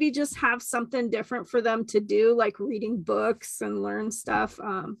know, maybe just have something different for them to do, like reading books and learn stuff.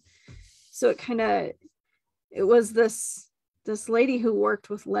 So it was this lady who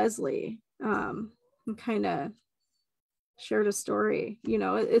worked with Leslie and kind of shared a story. You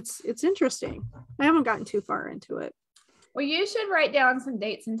know, it's interesting. I haven't gotten too far into it. Well, you should write down some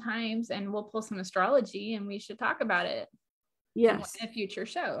dates and times and we'll pull some astrology and we should talk about it. Yes. In a future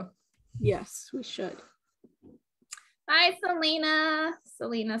show. Yes, we should. Hi, Selena.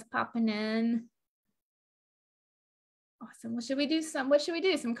 Selena's popping in. Awesome. What should we do?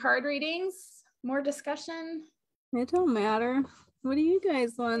 Some card readings? More discussion? It don't matter. What do you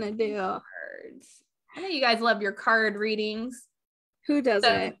guys want to do? Cards. I know you guys love your card readings. Who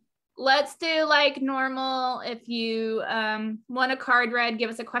doesn't? So let's do like normal. If you want a card read, give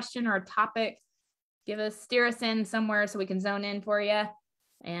us a question or a topic. Steer us in somewhere so we can zone in for you.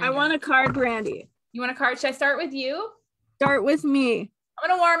 And I want a card, Brandy. You want a card? Should I start with you? Start with me. I'm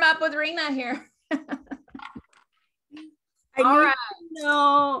gonna warm up with Rena here. All right.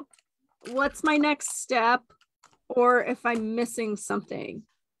 Know what's my next step, or if I'm missing something.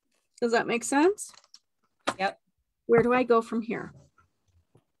 Does that make sense? Yep. Where do I go from here?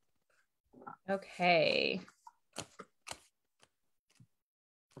 Okay.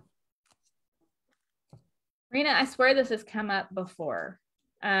 Rena, I swear this has come up before.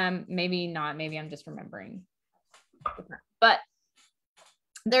 Maybe not. Maybe I'm just remembering. But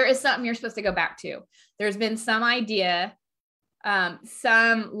there is something you're supposed to go back to. There's been some idea,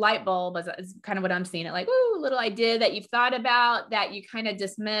 some light bulb is kind of what I'm seeing it like, ooh, little idea that you've thought about that you kind of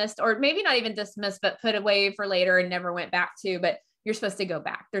dismissed, or maybe not even dismissed, but put away for later and never went back to, but you're supposed to go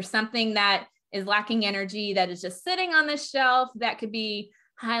back. There's something that is lacking energy that is just sitting on this shelf that could be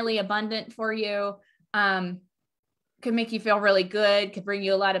highly abundant for you. Could make you feel really good, could bring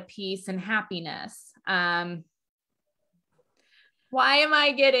you a lot of peace and happiness. Why am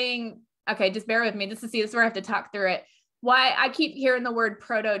I getting, okay, just bear with me. This is where I have to talk through it. Why I keep hearing the word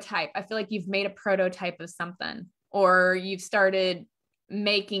prototype. I feel like you've made a prototype of something, or you've started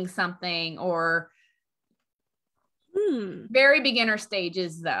making something, or very beginner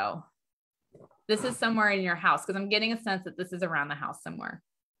stages though. This is somewhere in your house, because I'm getting a sense that this is around the house somewhere.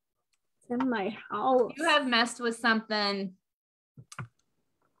 In my house. You have messed with something,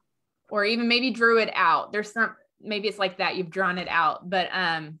 or even maybe drew it out. There's maybe it's like that. You've drawn it out, but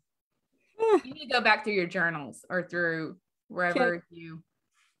You need to go back through your journals or through wherever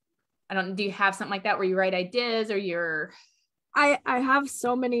do you have something like that where you write ideas or you're... I have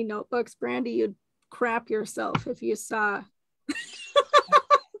so many notebooks, Brandy, you'd crap yourself if you saw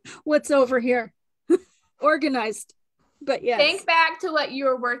what's over here. Organized. But yes. Think back to what you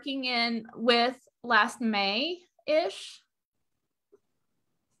were working in with last May-ish.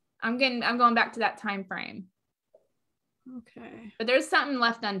 I'm going back to that time frame. Okay. But there's something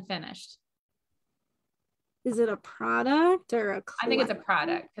left unfinished. Is it a product or a I think it's a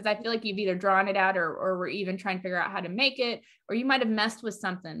product because I feel like you've either drawn it out or we're even trying to figure out how to make it, or you might have messed with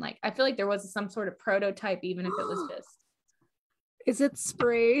something. Like I feel like there was some sort of prototype, even if it was just. Is it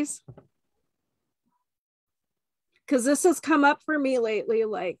sprays? Because this has come up for me lately,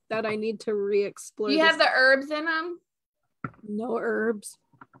 like that I need to re-explore. Do you have the herbs in them? No herbs.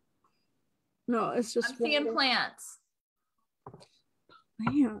 No, it's just I'm seeing plants.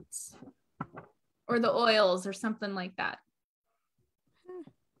 Plants. Or the oils or something like that. I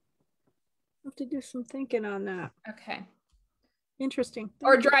have to do some thinking on that. Okay. Interesting.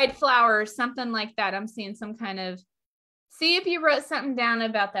 Or dried flowers, something like that. I'm seeing some kind of, see if you wrote something down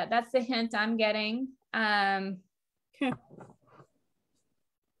about that. That's the hint I'm getting. Okay.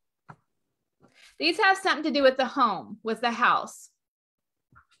 These have something to do with the home, with the house.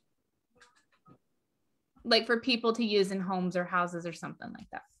 Like for people to use in homes or houses or something like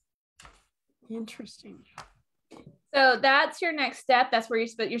that. Interesting. So that's your next step. That's where you're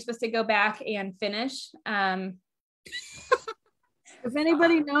supposed to go back and finish. If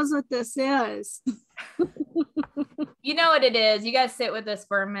anybody knows what this is. You know what it is. You guys sit with this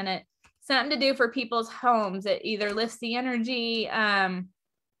for a minute. Something to do for people's homes. It either lifts the energy.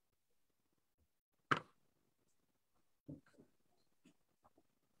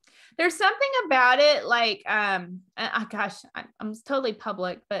 There's something about it like, gosh, I'm totally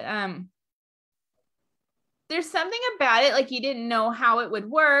public, but there's something about it like you didn't know how it would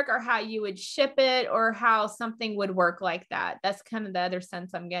work or how you would ship it or how something would work like that. That's kind of the other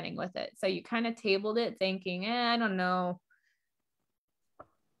sense I'm getting with it. So you kind of tabled it thinking, I don't know.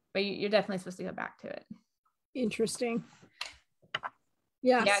 But you're definitely supposed to go back to it. Interesting.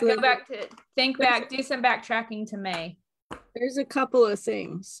 Yeah. Yeah, So go back to think back, do some backtracking to May. There's a couple of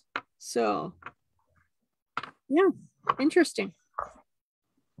things. So yeah, interesting.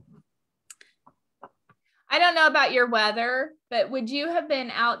 I don't know about your weather, but would you have been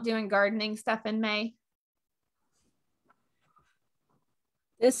out doing gardening stuff in May?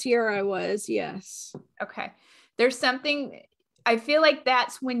 This year I was, yes. Okay. There's something, I feel like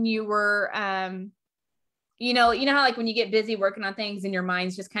that's when you were, you know how like when you get busy working on things and your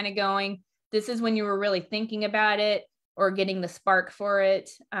mind's just kind of going, this is when you were really thinking about it or getting the spark for it.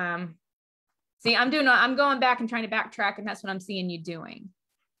 See, I'm going back and trying to backtrack, and that's what I'm seeing you doing.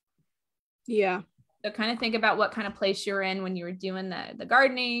 Yeah. So kind of think about what kind of place you're in when you were doing the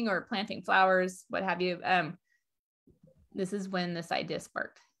gardening or planting flowers, what have you. This is when this idea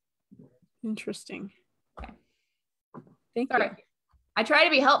sparked. Interesting. Okay. Thank you. I try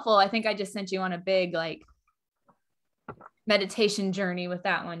to be helpful. I think I just sent you on a big like meditation journey with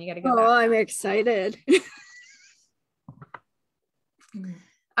that one. You got to go back. Oh, I'm excited.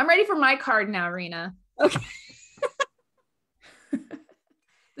 I'm ready for my card now, Rena. Okay.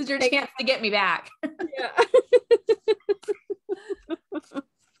 This is your chance to get me back. Yeah.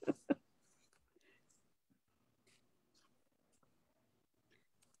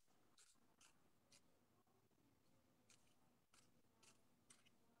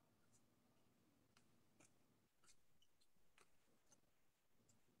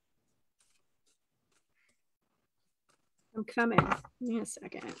 I'm coming. Give me a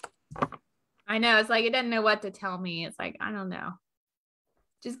second. I know. It's like it doesn't know what to tell me. It's like, I don't know.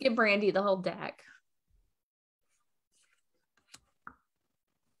 Just give Brandy the whole deck.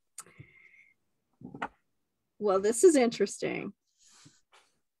 Well, this is interesting.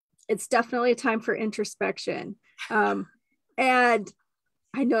 It's definitely time for introspection. And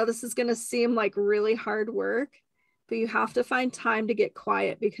I know this is going to seem like really hard work, but you have to find time to get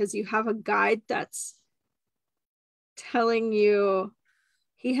quiet because you have a guide that's telling you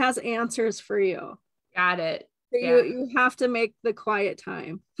he has answers for you. Got it. So Yeah. You have to make the quiet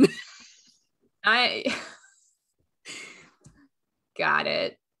time. I got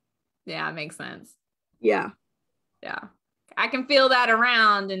it. Yeah, it makes sense. Yeah. Yeah. I can feel that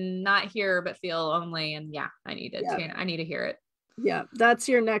around and not hear, but feel only. And yeah, I need it. Yeah. I need to hear it. Yeah, that's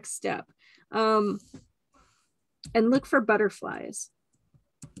your next step. And look for butterflies.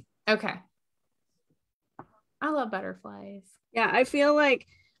 Okay. I love butterflies. Yeah, I feel like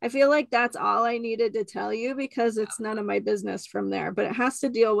that's all I needed to tell you because it's none of my business from there, but it has to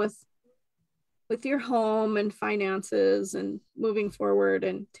deal with with your home and finances and moving forward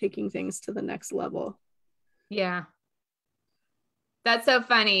and taking things to the next level. Yeah. That's so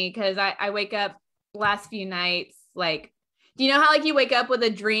funny because I wake up last few nights, like, do you know how like you wake up with a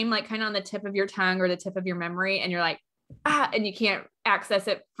dream, like kind of on the tip of your tongue or the tip of your memory, and you're like, and you can't access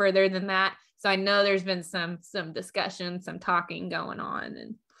it further than that. So I know there's been some discussion, some talking going on,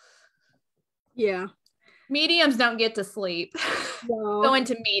 and yeah, mediums don't get to sleep. no. Go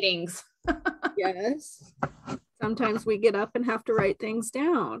into meetings. Yes. Sometimes we get up and have to write things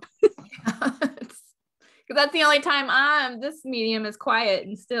down. Because that's the only time this medium is quiet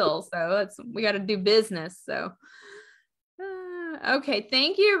and still. So we got to do business. So, okay.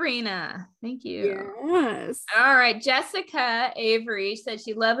 Thank you, Rena. Thank you. Yes. All right. Jessica Avery said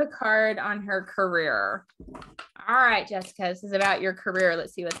she loved a card on her career. All right, Jessica, this is about your career.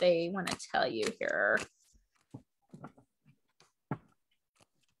 Let's see what they want to tell you here.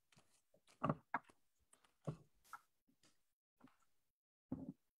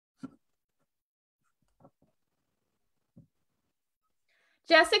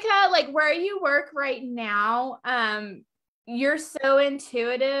 Jessica, like where you work right now, you're so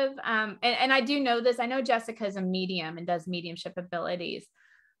intuitive. And I do know this. I know Jessica is a medium and does mediumship abilities,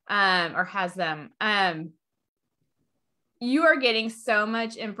 or has them. You are getting so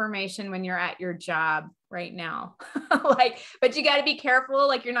much information when you're at your job right now. But you got to be careful.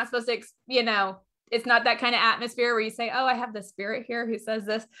 Like you're not supposed to, it's not that kind of atmosphere where you say, oh, I have the spirit here who says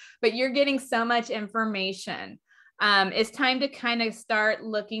this, but you're getting so much information. It's time to kind of start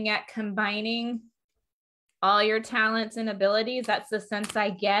looking at combining all your talents and abilities. That's the sense I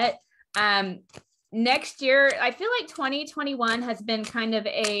get. Next year, I feel like 2021 has been kind of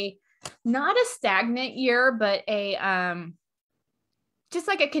not a stagnant year, but just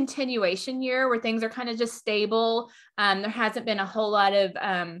like a continuation year where things are kind of just stable. There hasn't been a whole lot of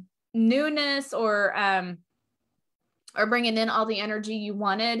newness or bringing in all the energy you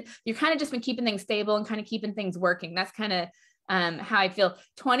wanted. You've kind of just been keeping things stable and kind of keeping things working. That's kind of how I feel.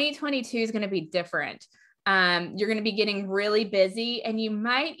 2022 is going to be different. You're going to be getting really busy, and you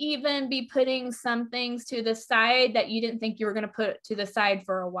might even be putting some things to the side that you didn't think you were going to put to the side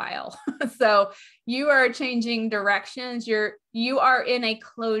for a while. So you are changing directions. You are in a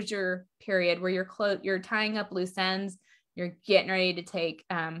closure period where you're tying up loose ends. You're getting ready to take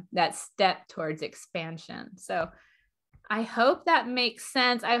that step towards expansion. So I hope that makes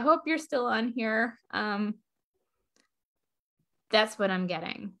sense. I hope you're still on here. That's what I'm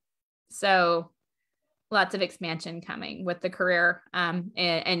getting. So lots of expansion coming with the career,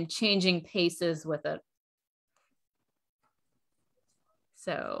 and changing paces with it.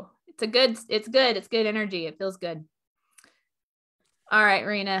 So it's good energy. It feels good. All right,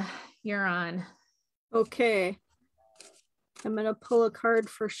 Rena, you're on. Okay. I'm going to pull a card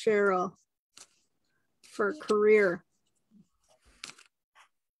for Cheryl for career.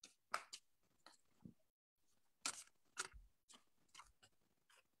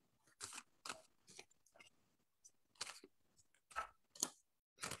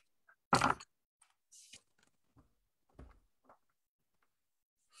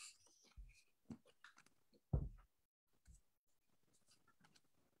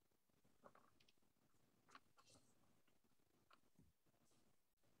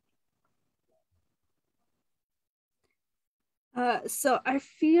 So I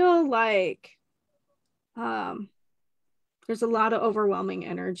feel like there's a lot of overwhelming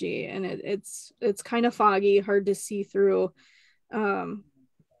energy, and it's kind of foggy, hard to see through.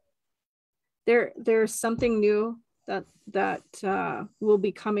 There's something new that will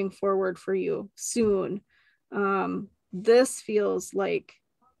be coming forward for you soon. This feels like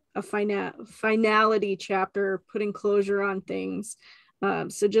a finality chapter, putting closure on things.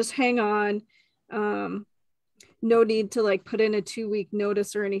 So just hang on. No need to like put in a 2-week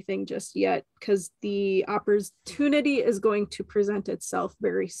notice or anything just yet, because the opportunity is going to present itself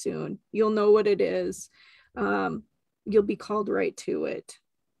very soon. You'll know what it is. You'll be called right to it.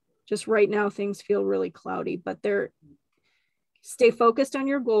 Just right now, things feel really cloudy, but stay focused on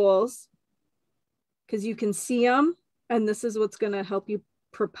your goals, because you can see them, and this is what's going to help you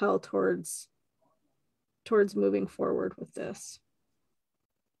propel towards moving forward with this.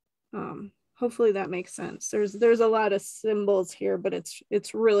 Hopefully that makes sense. There's a lot of symbols here, but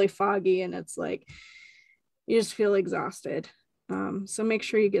it's really foggy, and it's like you just feel exhausted. So make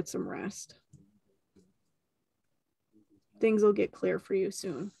sure you get some rest. Things will get clear for you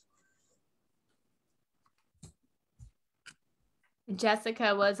soon.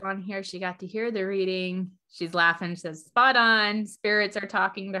 Jessica was on here. She got to hear the reading. She's laughing. She says, spot on. Spirits are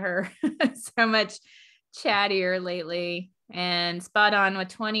talking to her. So much chattier lately. and spot on with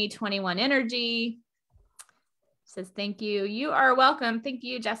 2021 energy. Says, thank you. You are welcome. Thank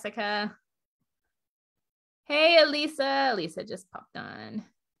you, Jessica. Hey, Elisa. Elisa just popped on.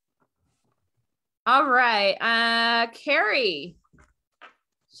 All right. Carrie.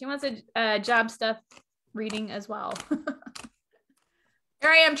 She wants a job stuff reading as well. Here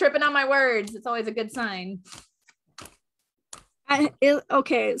I am tripping on my words. It's always a good sign.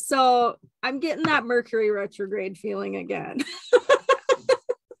 Okay, so I'm getting that Mercury retrograde feeling again.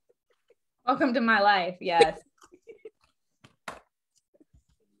 Welcome to my life. Yes.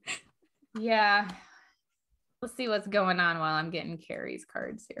 Yeah. Let's see what's going on while I'm getting Carrie's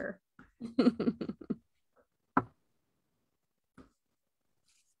cards here.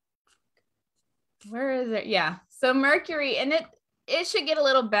 Where is it? Yeah. So Mercury, and it should get a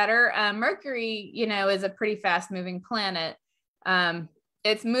little better. Mercury, is a pretty fast moving planet.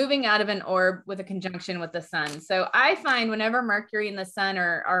 It's moving out of an orb with a conjunction with the sun. So I find whenever Mercury and the sun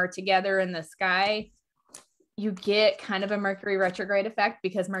are together in the sky, you get kind of a Mercury retrograde effect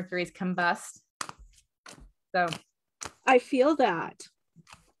because Mercury's combust. So I feel that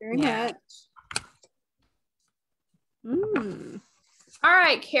very much. All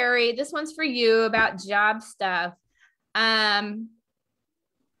right, Carrie, this one's for you about job stuff.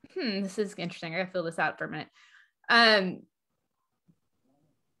 This is interesting. I gotta fill this out for a minute.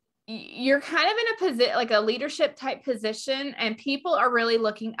 You're kind of in a position, like a leadership type position, and people are really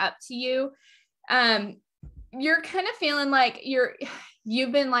looking up to you. You're kind of feeling like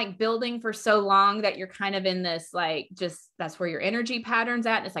you've been like building for so long that you're kind of in this, like, just that's where your energy pattern's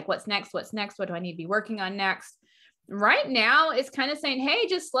at. And it's like, what's next? What's next? What do I need to be working on next? Right now, it's kind of saying, hey,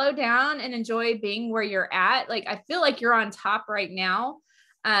 just slow down and enjoy being where you're at. Like, I feel like you're on top right now.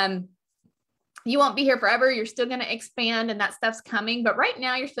 You won't be here forever. You're still going to expand and that stuff's coming. But right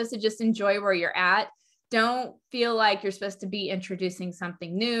now you're supposed to just enjoy where you're at. Don't feel like you're supposed to be introducing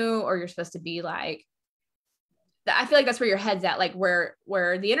something new, or you're supposed to be like, I feel like that's where your head's at, like where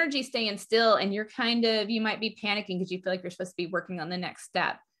the energy's staying still, and you're you might be panicking because you feel like you're supposed to be working on the next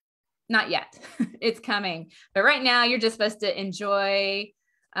step. Not yet. It's coming. But right now you're just supposed to enjoy,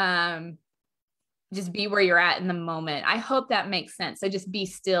 just be where you're at in the moment. I hope that makes sense. So just be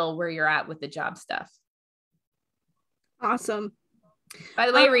still where you're at with the job stuff. Awesome. By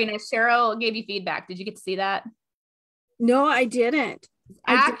the way, Rena, Cheryl gave you feedback. Did you get to see that? No, I didn't.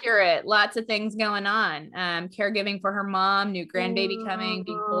 Accurate. Lots of things going on. Caregiving for her mom, new grandbaby coming,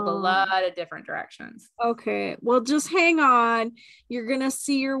 being pulled a lot of different directions. Okay. Well, just hang on. You're going to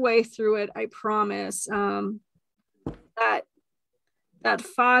see your way through it. I promise. That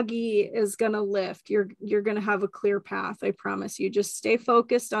foggy is going to lift. You're going to have a clear path. I promise you. Just stay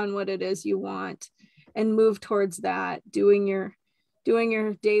focused on what it is you want and move towards that, doing your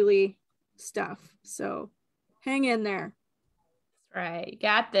daily stuff. So hang in there. That's right. You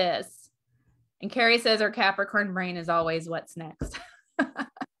got this. And Carrie says her Capricorn brain is always what's next.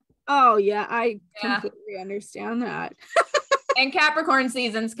 Oh yeah. I completely understand that. And Capricorn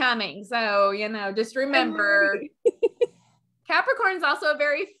season's coming. So, just remember Capricorn's also a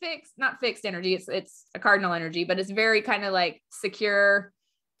very not fixed energy. It's a cardinal energy, but it's very kind of like secure,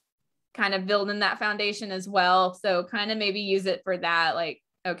 kind of building that foundation as well. So kind of maybe use it for that. Like,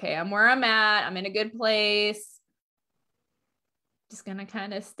 okay, I'm where I'm at. I'm in a good place. Just going to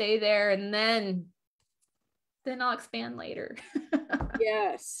kind of stay there, and then I'll expand later.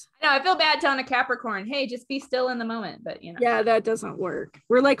 Yes. I know, I feel bad telling a Capricorn, hey, just be still in the moment, but Yeah, that doesn't work.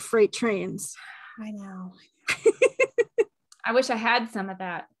 We're like freight trains. I know. I wish I had some of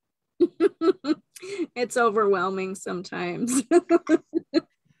that. It's overwhelming sometimes.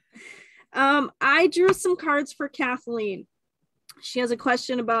 I drew some cards for Kathleen. She has a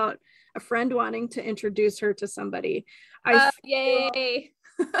question about a friend wanting to introduce her to somebody. Yay.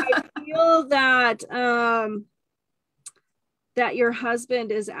 I feel that that your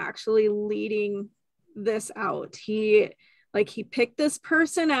husband is actually leading this out. He picked this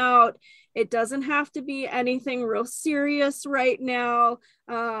person out. It doesn't have to be anything real serious right now,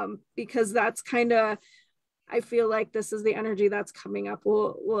 because that's kind of, I feel like this is the energy that's coming up.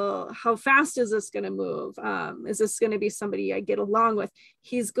 Well, how fast is this going to move? Is this going to be somebody I get along with?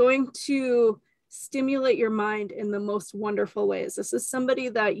 He's going to stimulate your mind in the most wonderful ways. This is somebody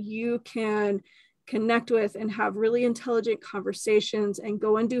that you can connect with and have really intelligent conversations and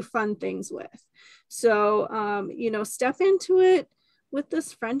go and do fun things with. So, step into it with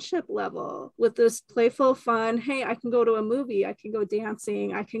this friendship level, with this playful fun. Hey, I can go to a movie, I can go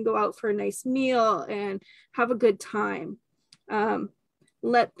dancing, I can go out for a nice meal and have a good time.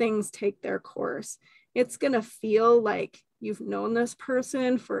 Let things take their course. It's going to feel like You've known this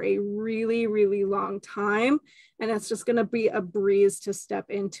person for a really, really long time, and it's just going to be a breeze to step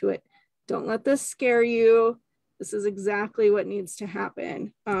into it. Don't let this scare you. This is exactly what needs to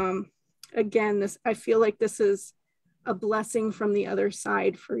happen. Again, I feel like this is a blessing from the other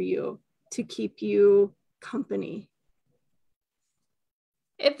side for you to keep you company.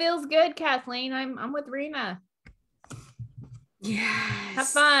 It feels good, Kathleen. I'm with Rena. Yes. Have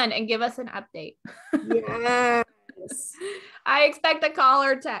fun and give us an update. Yes. I expect a call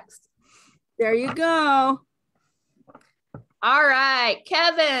or text. There you go. All right.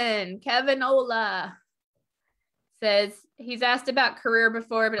 Kevin Ola says he's asked about career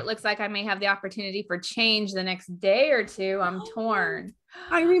before, but it looks like I may have the opportunity for change the next day or two. I'm torn.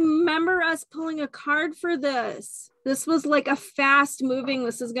 I remember us pulling a card for this. This was like a fast moving,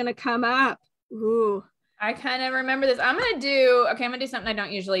 this is going to come up. Ooh. I kind of remember this. I'm going to do something I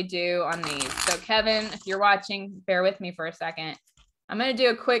don't usually do on these. So Kevin, if you're watching, bear with me for a second. I'm going to do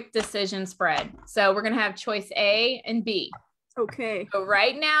a quick decision spread. So we're going to have choice A and B. Okay. So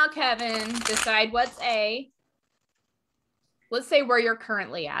right now, Kevin, decide what's A. Let's say where you're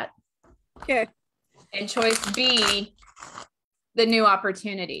currently at. Okay. And choice B, the new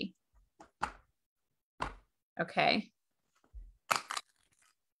opportunity. Okay.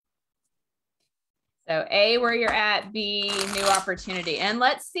 So A, where you're at, B, new opportunity. And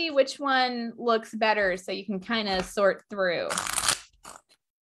let's see which one looks better so you can kind of sort through.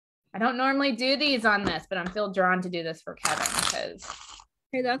 I don't normally do these on this, but I'm feel drawn to do this for Kevin because.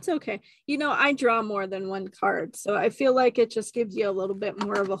 Hey, that's okay. You know, I draw more than one card, so I feel like it just gives you a little bit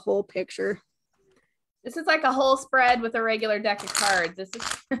more of a whole picture. This is like a whole spread with a regular deck of cards. This is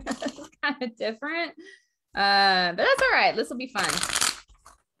kind of different, but that's all right. This will be fun.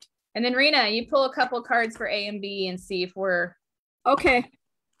 And then Rena, you pull a couple cards for A and B and see if we're okay.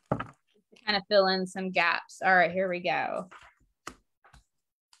 Kind of fill in some gaps. All right, here we go.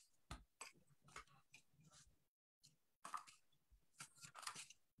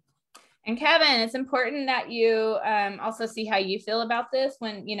 And Kevin, it's important that you also see how you feel about this.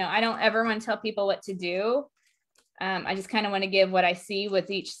 When, you know, I don't ever want to tell people what to do. I just kind of want to give what I see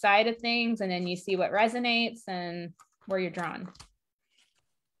with each side of things, and then you see what resonates and where you're drawn.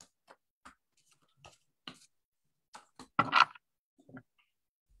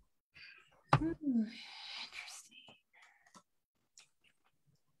 Interesting.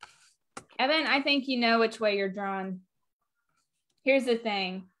 Kevin, I think you know which way you're drawn. Here's the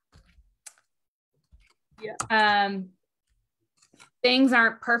thing. Yeah. Things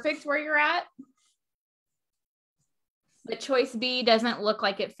aren't perfect where you're at. But choice B doesn't look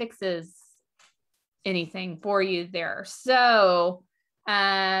like it fixes anything for you there. So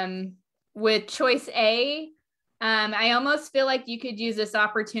with choice A, I almost feel like you could use this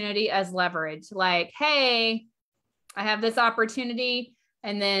opportunity as leverage. Like, hey, I have this opportunity.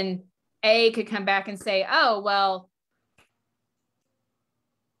 And then A could come back and say, oh, well,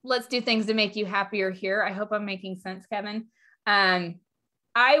 let's do things to make you happier here. I hope I'm making sense, Kevin. I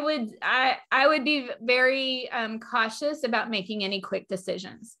would be very cautious about making any quick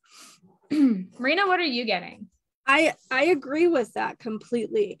decisions. Rena, what are you getting? I agree with that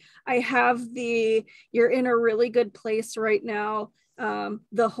completely. I have you're in a really good place right now.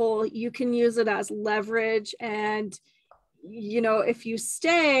 The whole, you can use it as leverage, and, you know, if you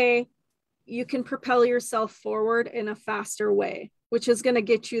stay, you can propel yourself forward in a faster way, which is going to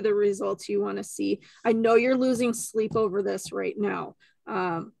get you the results you want to see. I know you're losing sleep over this right now,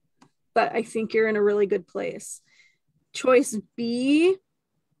 but I think you're in a really good place. Choice B,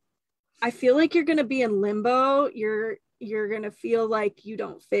 I feel like you're going to be in limbo. You're going to feel like you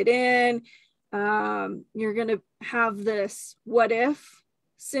don't fit in. You're going to have this what if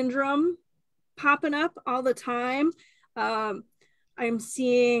syndrome popping up all the time. I'm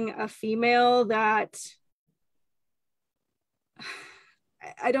seeing a female that,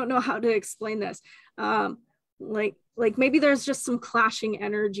 I don't know how to explain this. Like maybe there's just some clashing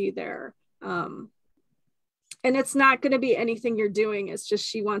energy there. And it's not going to be anything you're doing. It's just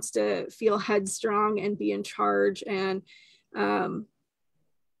she wants to feel headstrong and be in charge, and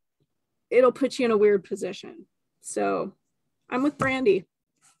it'll put you in a weird position. So I'm with Brandy.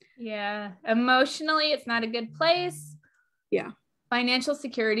 Yeah. Emotionally, it's not a good place. Yeah. Financial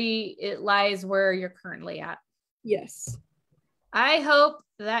security, it lies where you're currently at. Yes. I hope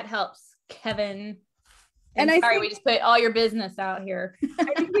that helps, Kevin. And sorry, we just put all your business out here.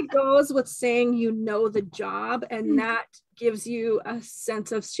 I think it goes with saying you know the job, and that gives you a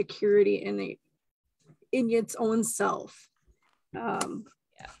sense of security in its own self. Yeah.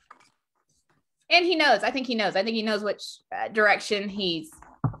 And he knows. I think he knows which direction he's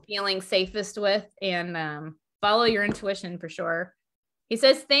feeling safest with. And Follow your intuition for sure. He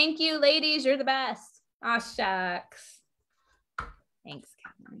says, thank you, ladies. You're the best. Aw, shucks. Thanks,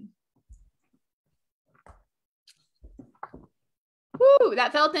 Kevin. Woo,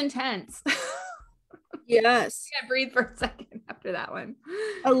 that felt intense. Yes. I breathe for a second after that one.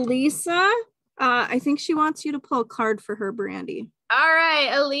 Elisa, I think she wants you to pull a card for her, Brandy. All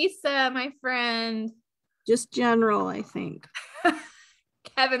right, Elisa, my friend. Just general, I think.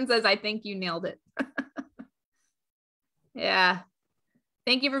 Kevin says, I think you nailed it. Yeah.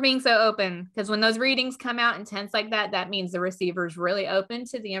 Thank you for being so open, because when those readings come out intense like that, that means the receiver's really open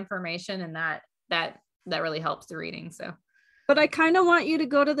to the information, and that really helps the reading. So, but I kind of want you to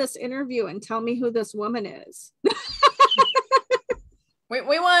go to this interview and tell me who this woman is. we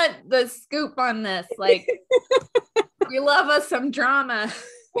want the scoop on this. Like, we love us some drama.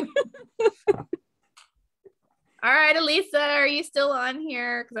 All right, Elisa, are you still on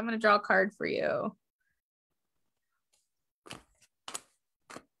here? Because I'm going to draw a card for you.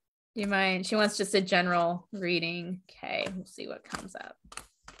 Do you mind? She wants just a general reading. Okay, we'll see what comes up.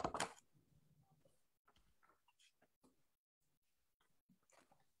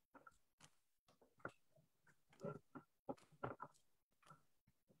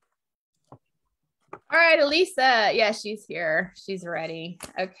 All right, Elisa. Yeah, she's here. She's ready.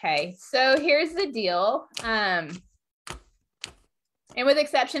 Okay, so here's the deal. And with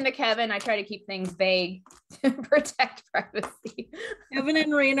exception to Kevin, I try to keep things vague to protect privacy. Kevin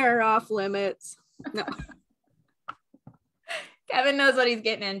and Rena are off limits. No. Kevin knows what he's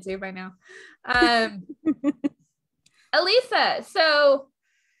getting into by now. Elisa, so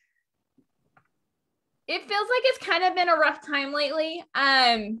it feels like it's kind of been a rough time lately.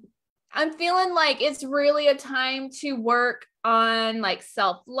 I'm feeling like it's really a time to work on like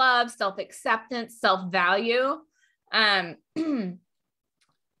self-love, self-acceptance, self-value.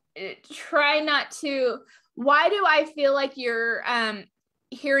 Try not to. Why do I feel like you're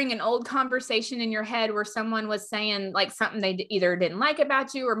hearing an old conversation in your head where someone was saying like something they either didn't like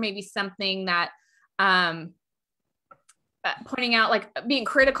about you, or maybe something that pointing out, like being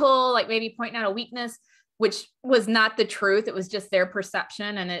critical, like maybe pointing out a weakness, which was not the truth. It was just their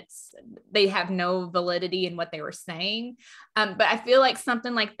perception, and they have no validity in what they were saying. But I feel like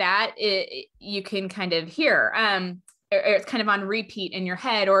something like that, you can kind of hear. Or it's kind of on repeat in your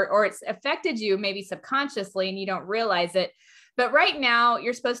head, or it's affected you maybe subconsciously and you don't realize it. But right now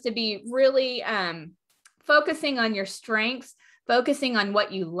you're supposed to be really focusing on your strengths, focusing on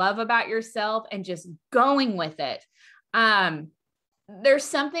what you love about yourself, and just going with it. There's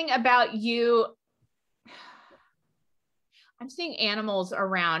something about you. I'm seeing animals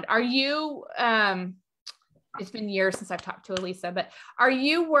around. Are you, it's been years since I've talked to Elisa, but are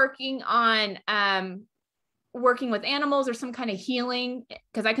you working on, working with animals or some kind of healing?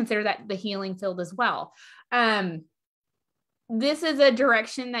 Because I consider that the healing field as well. This is a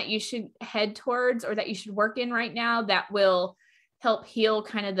direction that you should head towards, or that you should work in right now, that will help heal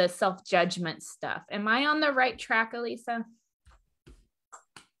kind of the self-judgment stuff. Am I on the right track, Elisa?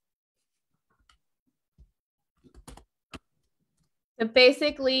 So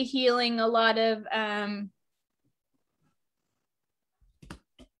basically healing a lot of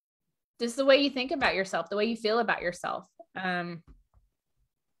just the way you think about yourself, the way you feel about yourself,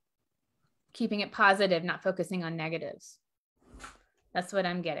 keeping it positive, not focusing on negatives. That's what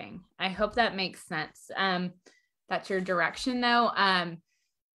I'm getting. I hope that makes sense. That's your direction though.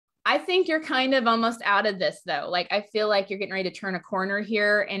 I think you're kind of almost out of this though. Like, I feel like you're getting ready to turn a corner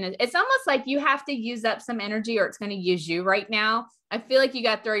here, and it's almost like you have to use up some energy, or it's going to use you right now. I feel like you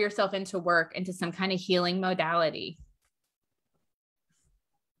got to throw yourself into work, into some kind of healing modality.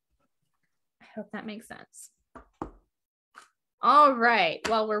 I hope that makes sense. All right.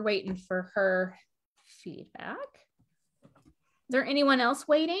 While we're waiting for her feedback, is there anyone else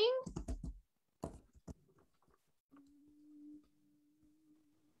waiting?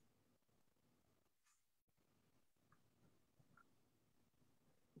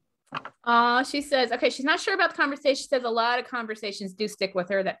 She says, okay, she's not sure about the conversation. She says a lot of conversations do stick with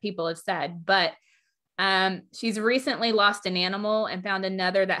her that people have said, but she's recently lost an animal and found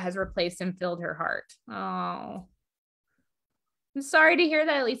another that has replaced and filled her heart. Oh, I'm sorry to hear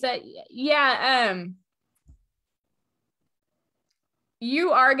that, Lisa. Yeah,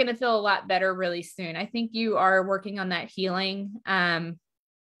 you are going to feel a lot better really soon. I think you are working on that healing.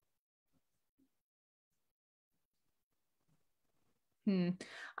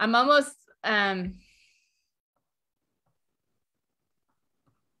 I'm almost,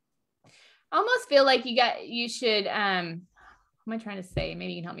 almost feel like you should, what am I trying to say?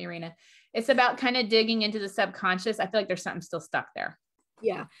 Maybe you can help me, Rena. It's about kind of digging into the subconscious. I feel like there's something still stuck there.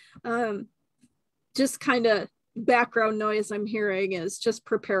 Yeah. just kind of background noise I'm hearing is just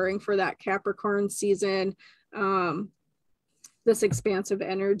preparing for that Capricorn season. This expansive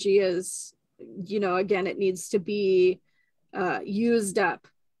energy is, again, it needs to be used up.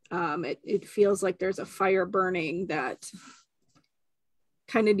 It feels like there's a fire burning that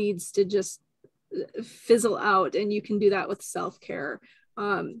kind of needs to just fizzle out, and you can do that with self-care.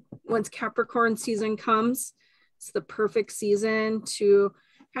 Once Capricorn season comes, it's the perfect season to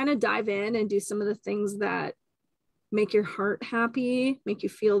kind of dive in and do some of the things that make your heart happy, make you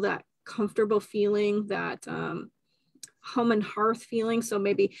feel that comfortable feeling, that home and hearth feeling. So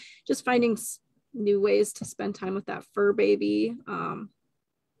maybe just finding new ways to spend time with that fur baby.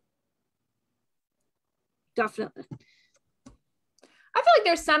 Definitely. I feel like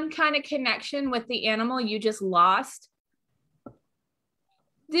there's some kind of connection with the animal you just lost.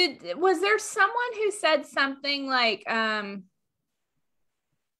 Was there someone who said something like,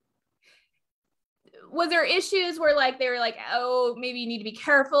 was there issues where like they were like, oh, maybe you need to be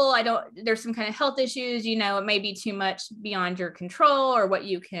careful, there's some kind of health issues, it may be too much beyond your control, or what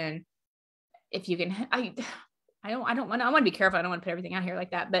you can, if you can, I want to be careful, I don't want to put everything out here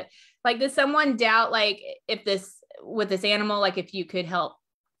like that, but like, does someone doubt, like, if with this animal, like if you could help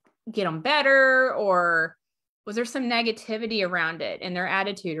get them better, or was there some negativity around it and their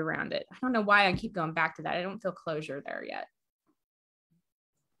attitude around it? I don't know why I keep going back to that. I don't feel closure there yet.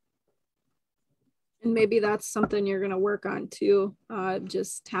 And maybe that's something you're going to work on too.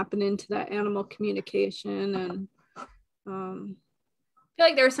 Just tapping into that animal communication. And I feel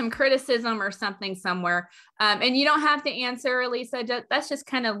like there's some criticism or something somewhere. And you don't have to answer, Lisa. That's just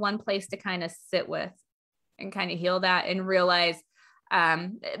kind of one place to kind of sit with and kind of heal that and realize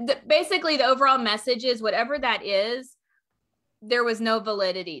basically the overall message is whatever that is, there was no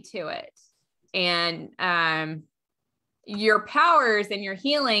validity to it. And your powers and your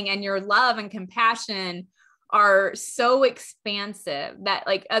healing and your love and compassion are so expansive that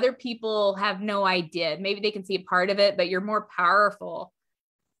like other people have no idea. Maybe they can see a part of it, but you're more powerful.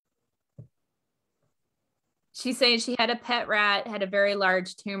 She's saying she had a pet rat, had a very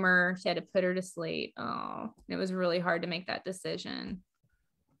large tumor. She had to put her to sleep. Oh, it was really hard to make that decision.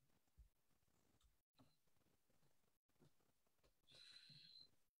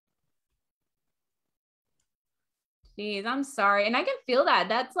 Geez, I'm sorry. And I can feel that.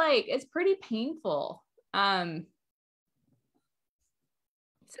 That's like, it's pretty painful. So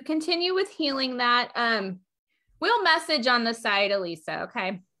continue with healing that. We'll message on the side, Elisa.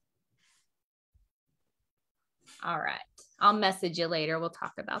 Okay. All right. I'll message you later. We'll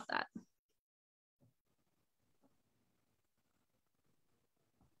talk about that.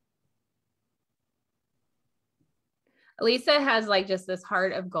 Elisa has like just this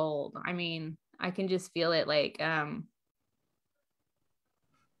heart of gold. I mean, I can just feel it like,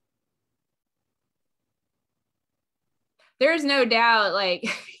 there's no doubt, like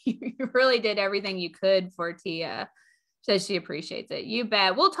you really did everything you could for Tia. Says she appreciates it. You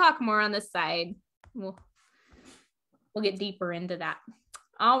bet. We'll talk more on the side. We'll get deeper into that.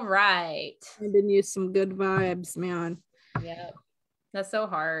 All right. I've been used some good vibes, man. Yeah. That's so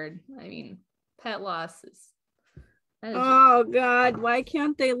hard. I mean, pet losses. Oh God, why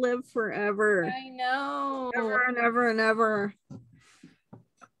can't they live forever? I know. Ever and ever and ever.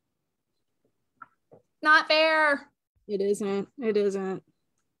 Not fair. It isn't. It isn't.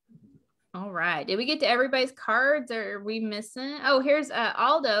 All right. Did we get to everybody's cards, or are we missing? Oh, here's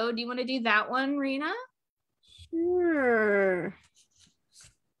Aldo. Do you want to do that one, Rena? Sure.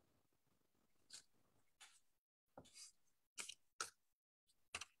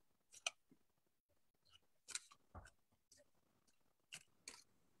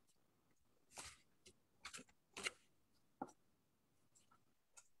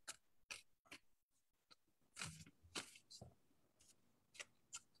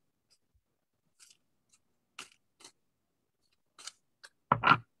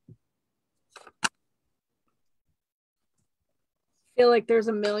 Feel like there's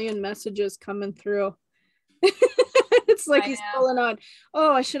a million messages coming through. It's like he's pulling on,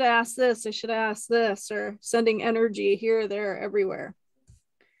 oh, I should have asked this, I should have asked this, or sending energy here, there, everywhere.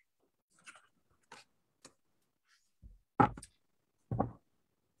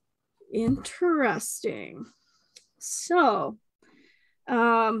 Interesting. So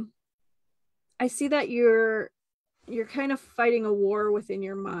I see that you're kind of fighting a war within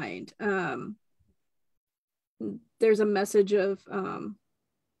your mind. There's a message of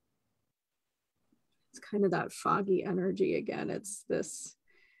it's kind of that foggy energy again. It's this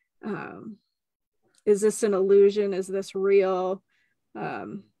is this an illusion? Is this real?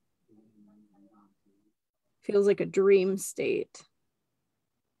 Feels like a dream state.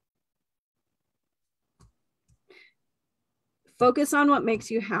 Focus on what makes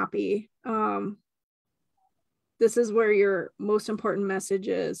you happy. This is where your most important message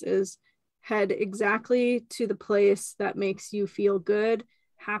is head exactly to the place that makes you feel good,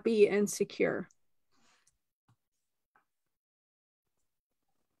 happy, and secure.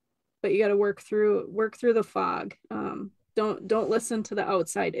 But you got to work through the fog. Don't listen to the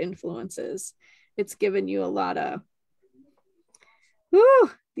outside influences. It's given you a lot of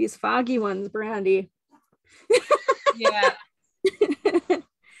these foggy ones, Brandy. Yeah.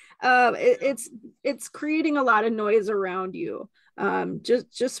 It's creating a lot of noise around you.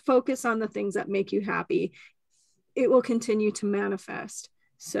 Just focus on the things that make you happy. It will continue to manifest.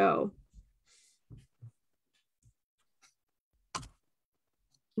 So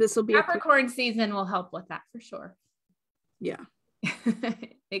this will be Capricorn season will help with that for sure. Yeah.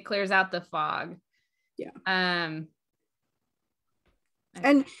 It clears out the fog. Yeah. Okay.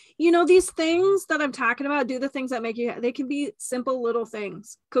 And these things that I'm talking about, do the things that make you, they can be simple little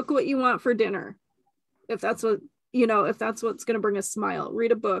things. Cook what you want for dinner. If that's what, if that's what's going to bring a smile,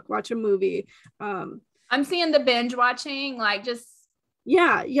 read a book, watch a movie. I'm seeing the binge watching, like just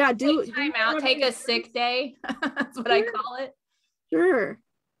do time out, take a sick day. That's what I call it. Sure.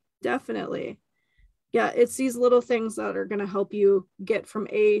 Definitely. Yeah. It's these little things that are going to help you get from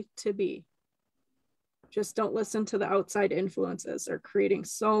A to B. Just don't listen to the outside influences. They're creating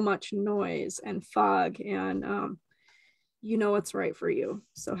so much noise and fog, and what's right for you.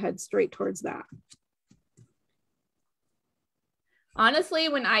 So head straight towards that. Honestly,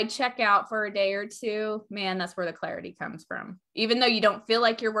 when I check out for a day or two, man, that's where the clarity comes from. Even though you don't feel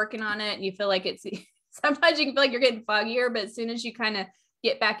like you're working on it, and you feel like sometimes you can feel like you're getting foggier, but as soon as you kind of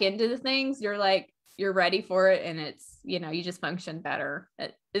get back into the things, you're ready for it. And it's, you just function better.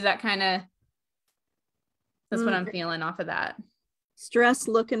 Is that kind of, that's what I'm feeling off of that. Stress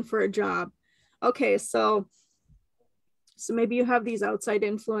looking for a job. Okay. So maybe you have these outside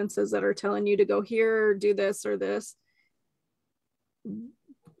influences that are telling you to go here, or do this or this.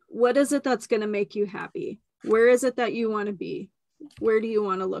 What is it that's going to make you happy? Where is it that you want to be? Where do you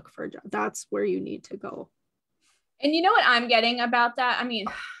want to look for a job? That's where you need to go. And you know what I'm getting about that? I mean,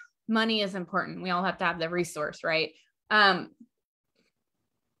 money is important. We all have to have the resource, right? But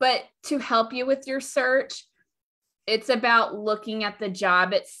to help you with your search, it's about looking at the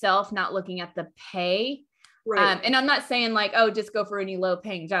job itself, not looking at the pay. Right. And I'm not saying just go for any low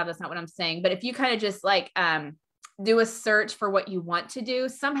paying job. That's not what I'm saying. But if you kind of just do a search for what you want to do,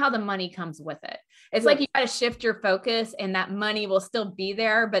 somehow the money comes with it. It's like you got to shift your focus, and that money will still be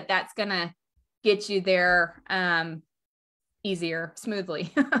there, but that's going to get you there easier,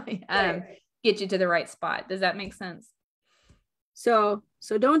 smoothly, get you to the right spot. Does that make sense? So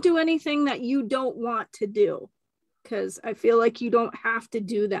don't do anything that you don't want to do, because I feel like you don't have to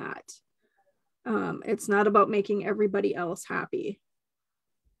do that. It's not about making everybody else happy.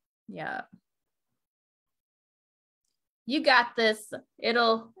 Yeah. You got this.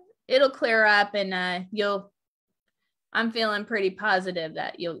 It'll clear up, and I'm feeling pretty positive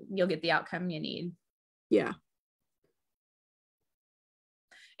that you'll get the outcome you need. Yeah.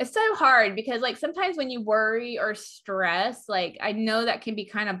 It's so hard because sometimes when you worry or stress, I know that can be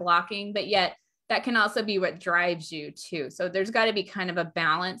kind of blocking, but yet that can also be what drives you too. So there's got to be kind of a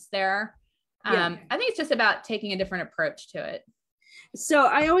balance there. I think it's just about taking a different approach to it. So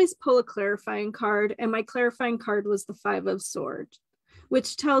I always pull a clarifying card, and my clarifying card was the 5 of Swords,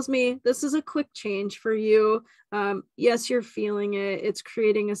 which tells me this is a quick change for you. Yes, you're feeling it. It's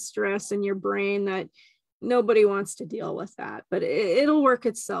creating a stress in your brain that nobody wants to deal with that, but it'll work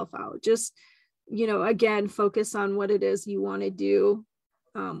itself out. Just, again, focus on what it is you want to do,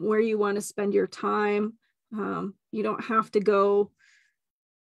 where you want to spend your time. You don't have to go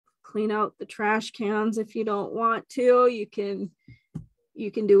clean out the trash cans if you don't want to. You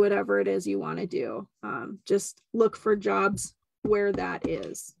can do whatever it is you want to do. Just look for jobs where that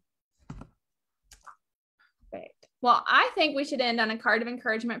is. Great. Well, I think we should end on a card of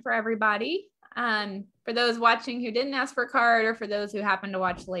encouragement for everybody. For those watching who didn't ask for a card, or for those who happen to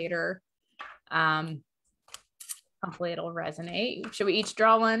watch later, hopefully it'll resonate. Should we each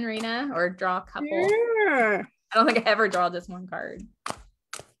draw one, Rena, or draw a couple? Sure. I don't think I ever draw just one card.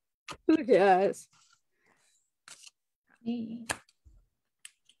 Who does? Me.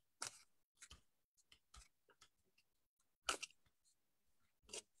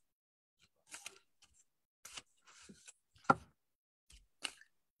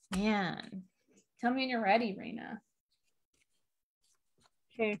 Man, tell me when you're ready, Rena.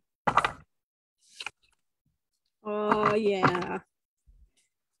 Okay. Oh, yeah.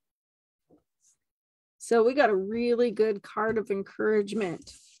 So we got a really good card of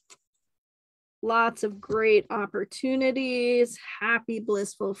encouragement. lots of great opportunities, happy,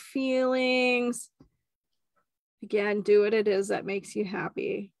 blissful feelings. Again, do what it is that makes you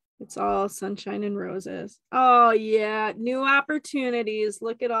happy. It's all sunshine and roses. Oh yeah, new opportunities.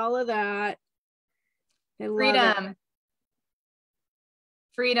 Look at all of that. I love Freedom. it.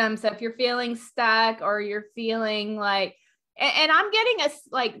 Freedom. So if you're feeling stuck or you're feeling like, and I'm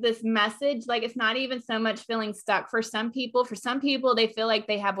getting this message, like it's not even so much feeling stuck for some people. For some people, they feel like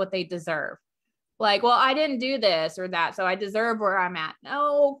they have what they deserve. Like, well, I didn't do this or that, so I deserve where I'm at.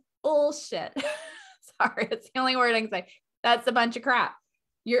 No, bullshit. Sorry, it's the only word I can say. That's a bunch of crap.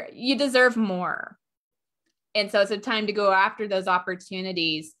 You deserve more. And so it's a time to go after those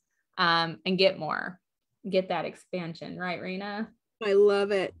opportunities and get more, get that expansion. Right, Rena? I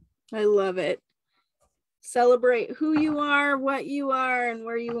love it. I love it. Celebrate who you are, what you are, and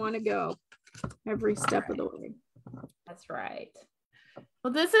where you want to go every step of the way. That's right.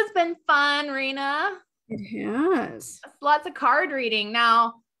 Well, this has been fun, Rena. It has. Lots of card reading.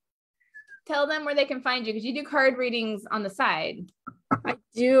 Now, tell them where they can find you because you do card readings on the side. I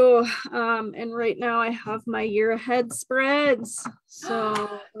do. And right now I have my year ahead spreads.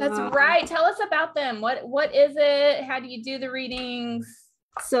 So that's right. Tell us about them. What is it? How do you do the readings?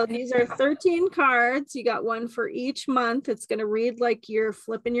 So these are 13 cards. You got one for each month. It's going to read like you're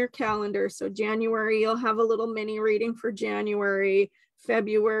flipping your calendar. So January, you'll have a little mini reading for January,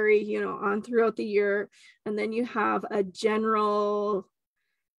 February, on throughout the year. And then you have a general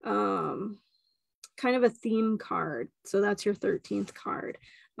kind of a theme card. So that's your 13th card.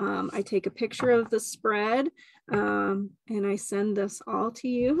 I take a picture of the spread and I send this all to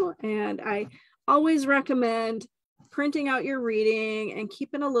you. And I always recommend printing out your reading and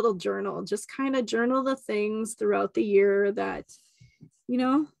keeping a little journal. Just kind of journal the things throughout the year that,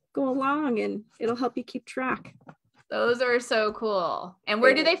 go along, and it'll help you keep track. Those are so cool. And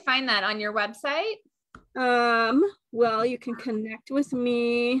where do they find that? On your website? Well, you can connect with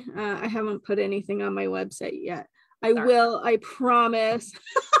me. I haven't put anything on my website yet. I will, I promise.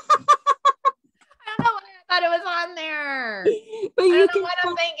 I don't know why I thought it was on there. But I don't know what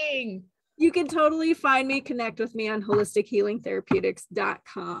I'm thinking. You can totally find me, connect with me on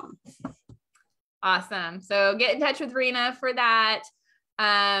holistichealingtherapeutics.com. Awesome. So get in touch with Rena for that.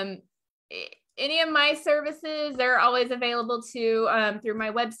 Any of my services, they're always available through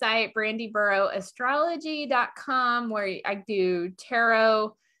my website, Brandy Burrow Astrology.com, where I do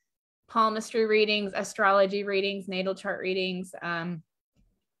tarot, palmistry readings, astrology readings, natal chart readings. And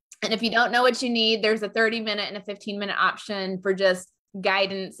if you don't know what you need, there's a 30-minute and a 15-minute option for just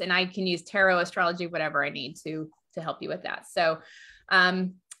guidance, and I can use tarot, astrology, whatever I need to help you with that. So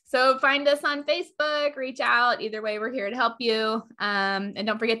so find us on Facebook, reach out. Either way, we're here to help you. And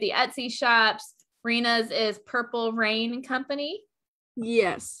don't forget the Etsy shops. Rena's is Purple Rain Company.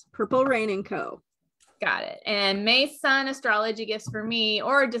 Yes, Purple Rain & Co. Got it. And May Sun Astrology Gifts for me,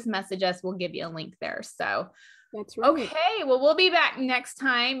 or just message us. We'll give you a link there. So that's right. Okay, well, we'll be back next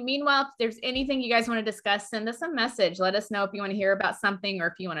time. Meanwhile, if there's anything you guys want to discuss, send us a message. Let us know if you want to hear about something or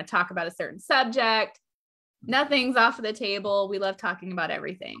if you want to talk about a certain subject. Nothing's off the table. We love talking about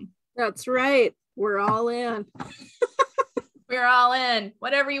everything. That's right. We're all in. We're all in.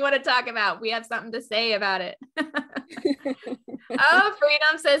 Whatever you want to talk about, we have something to say about it. Oh,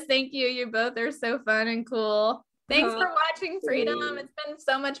 Freedom says thank you. You both are so fun and cool. Thanks for watching, Freedom. It's been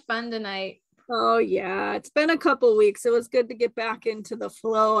so much fun tonight. Oh yeah, it's been a couple weeks. It was good to get back into the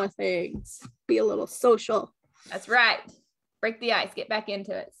flow of things. Be a little social. That's right. Break the ice. Get back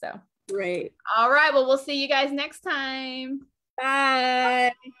into it. So great. All right. Well, we'll see you guys next time.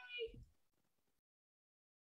 Bye.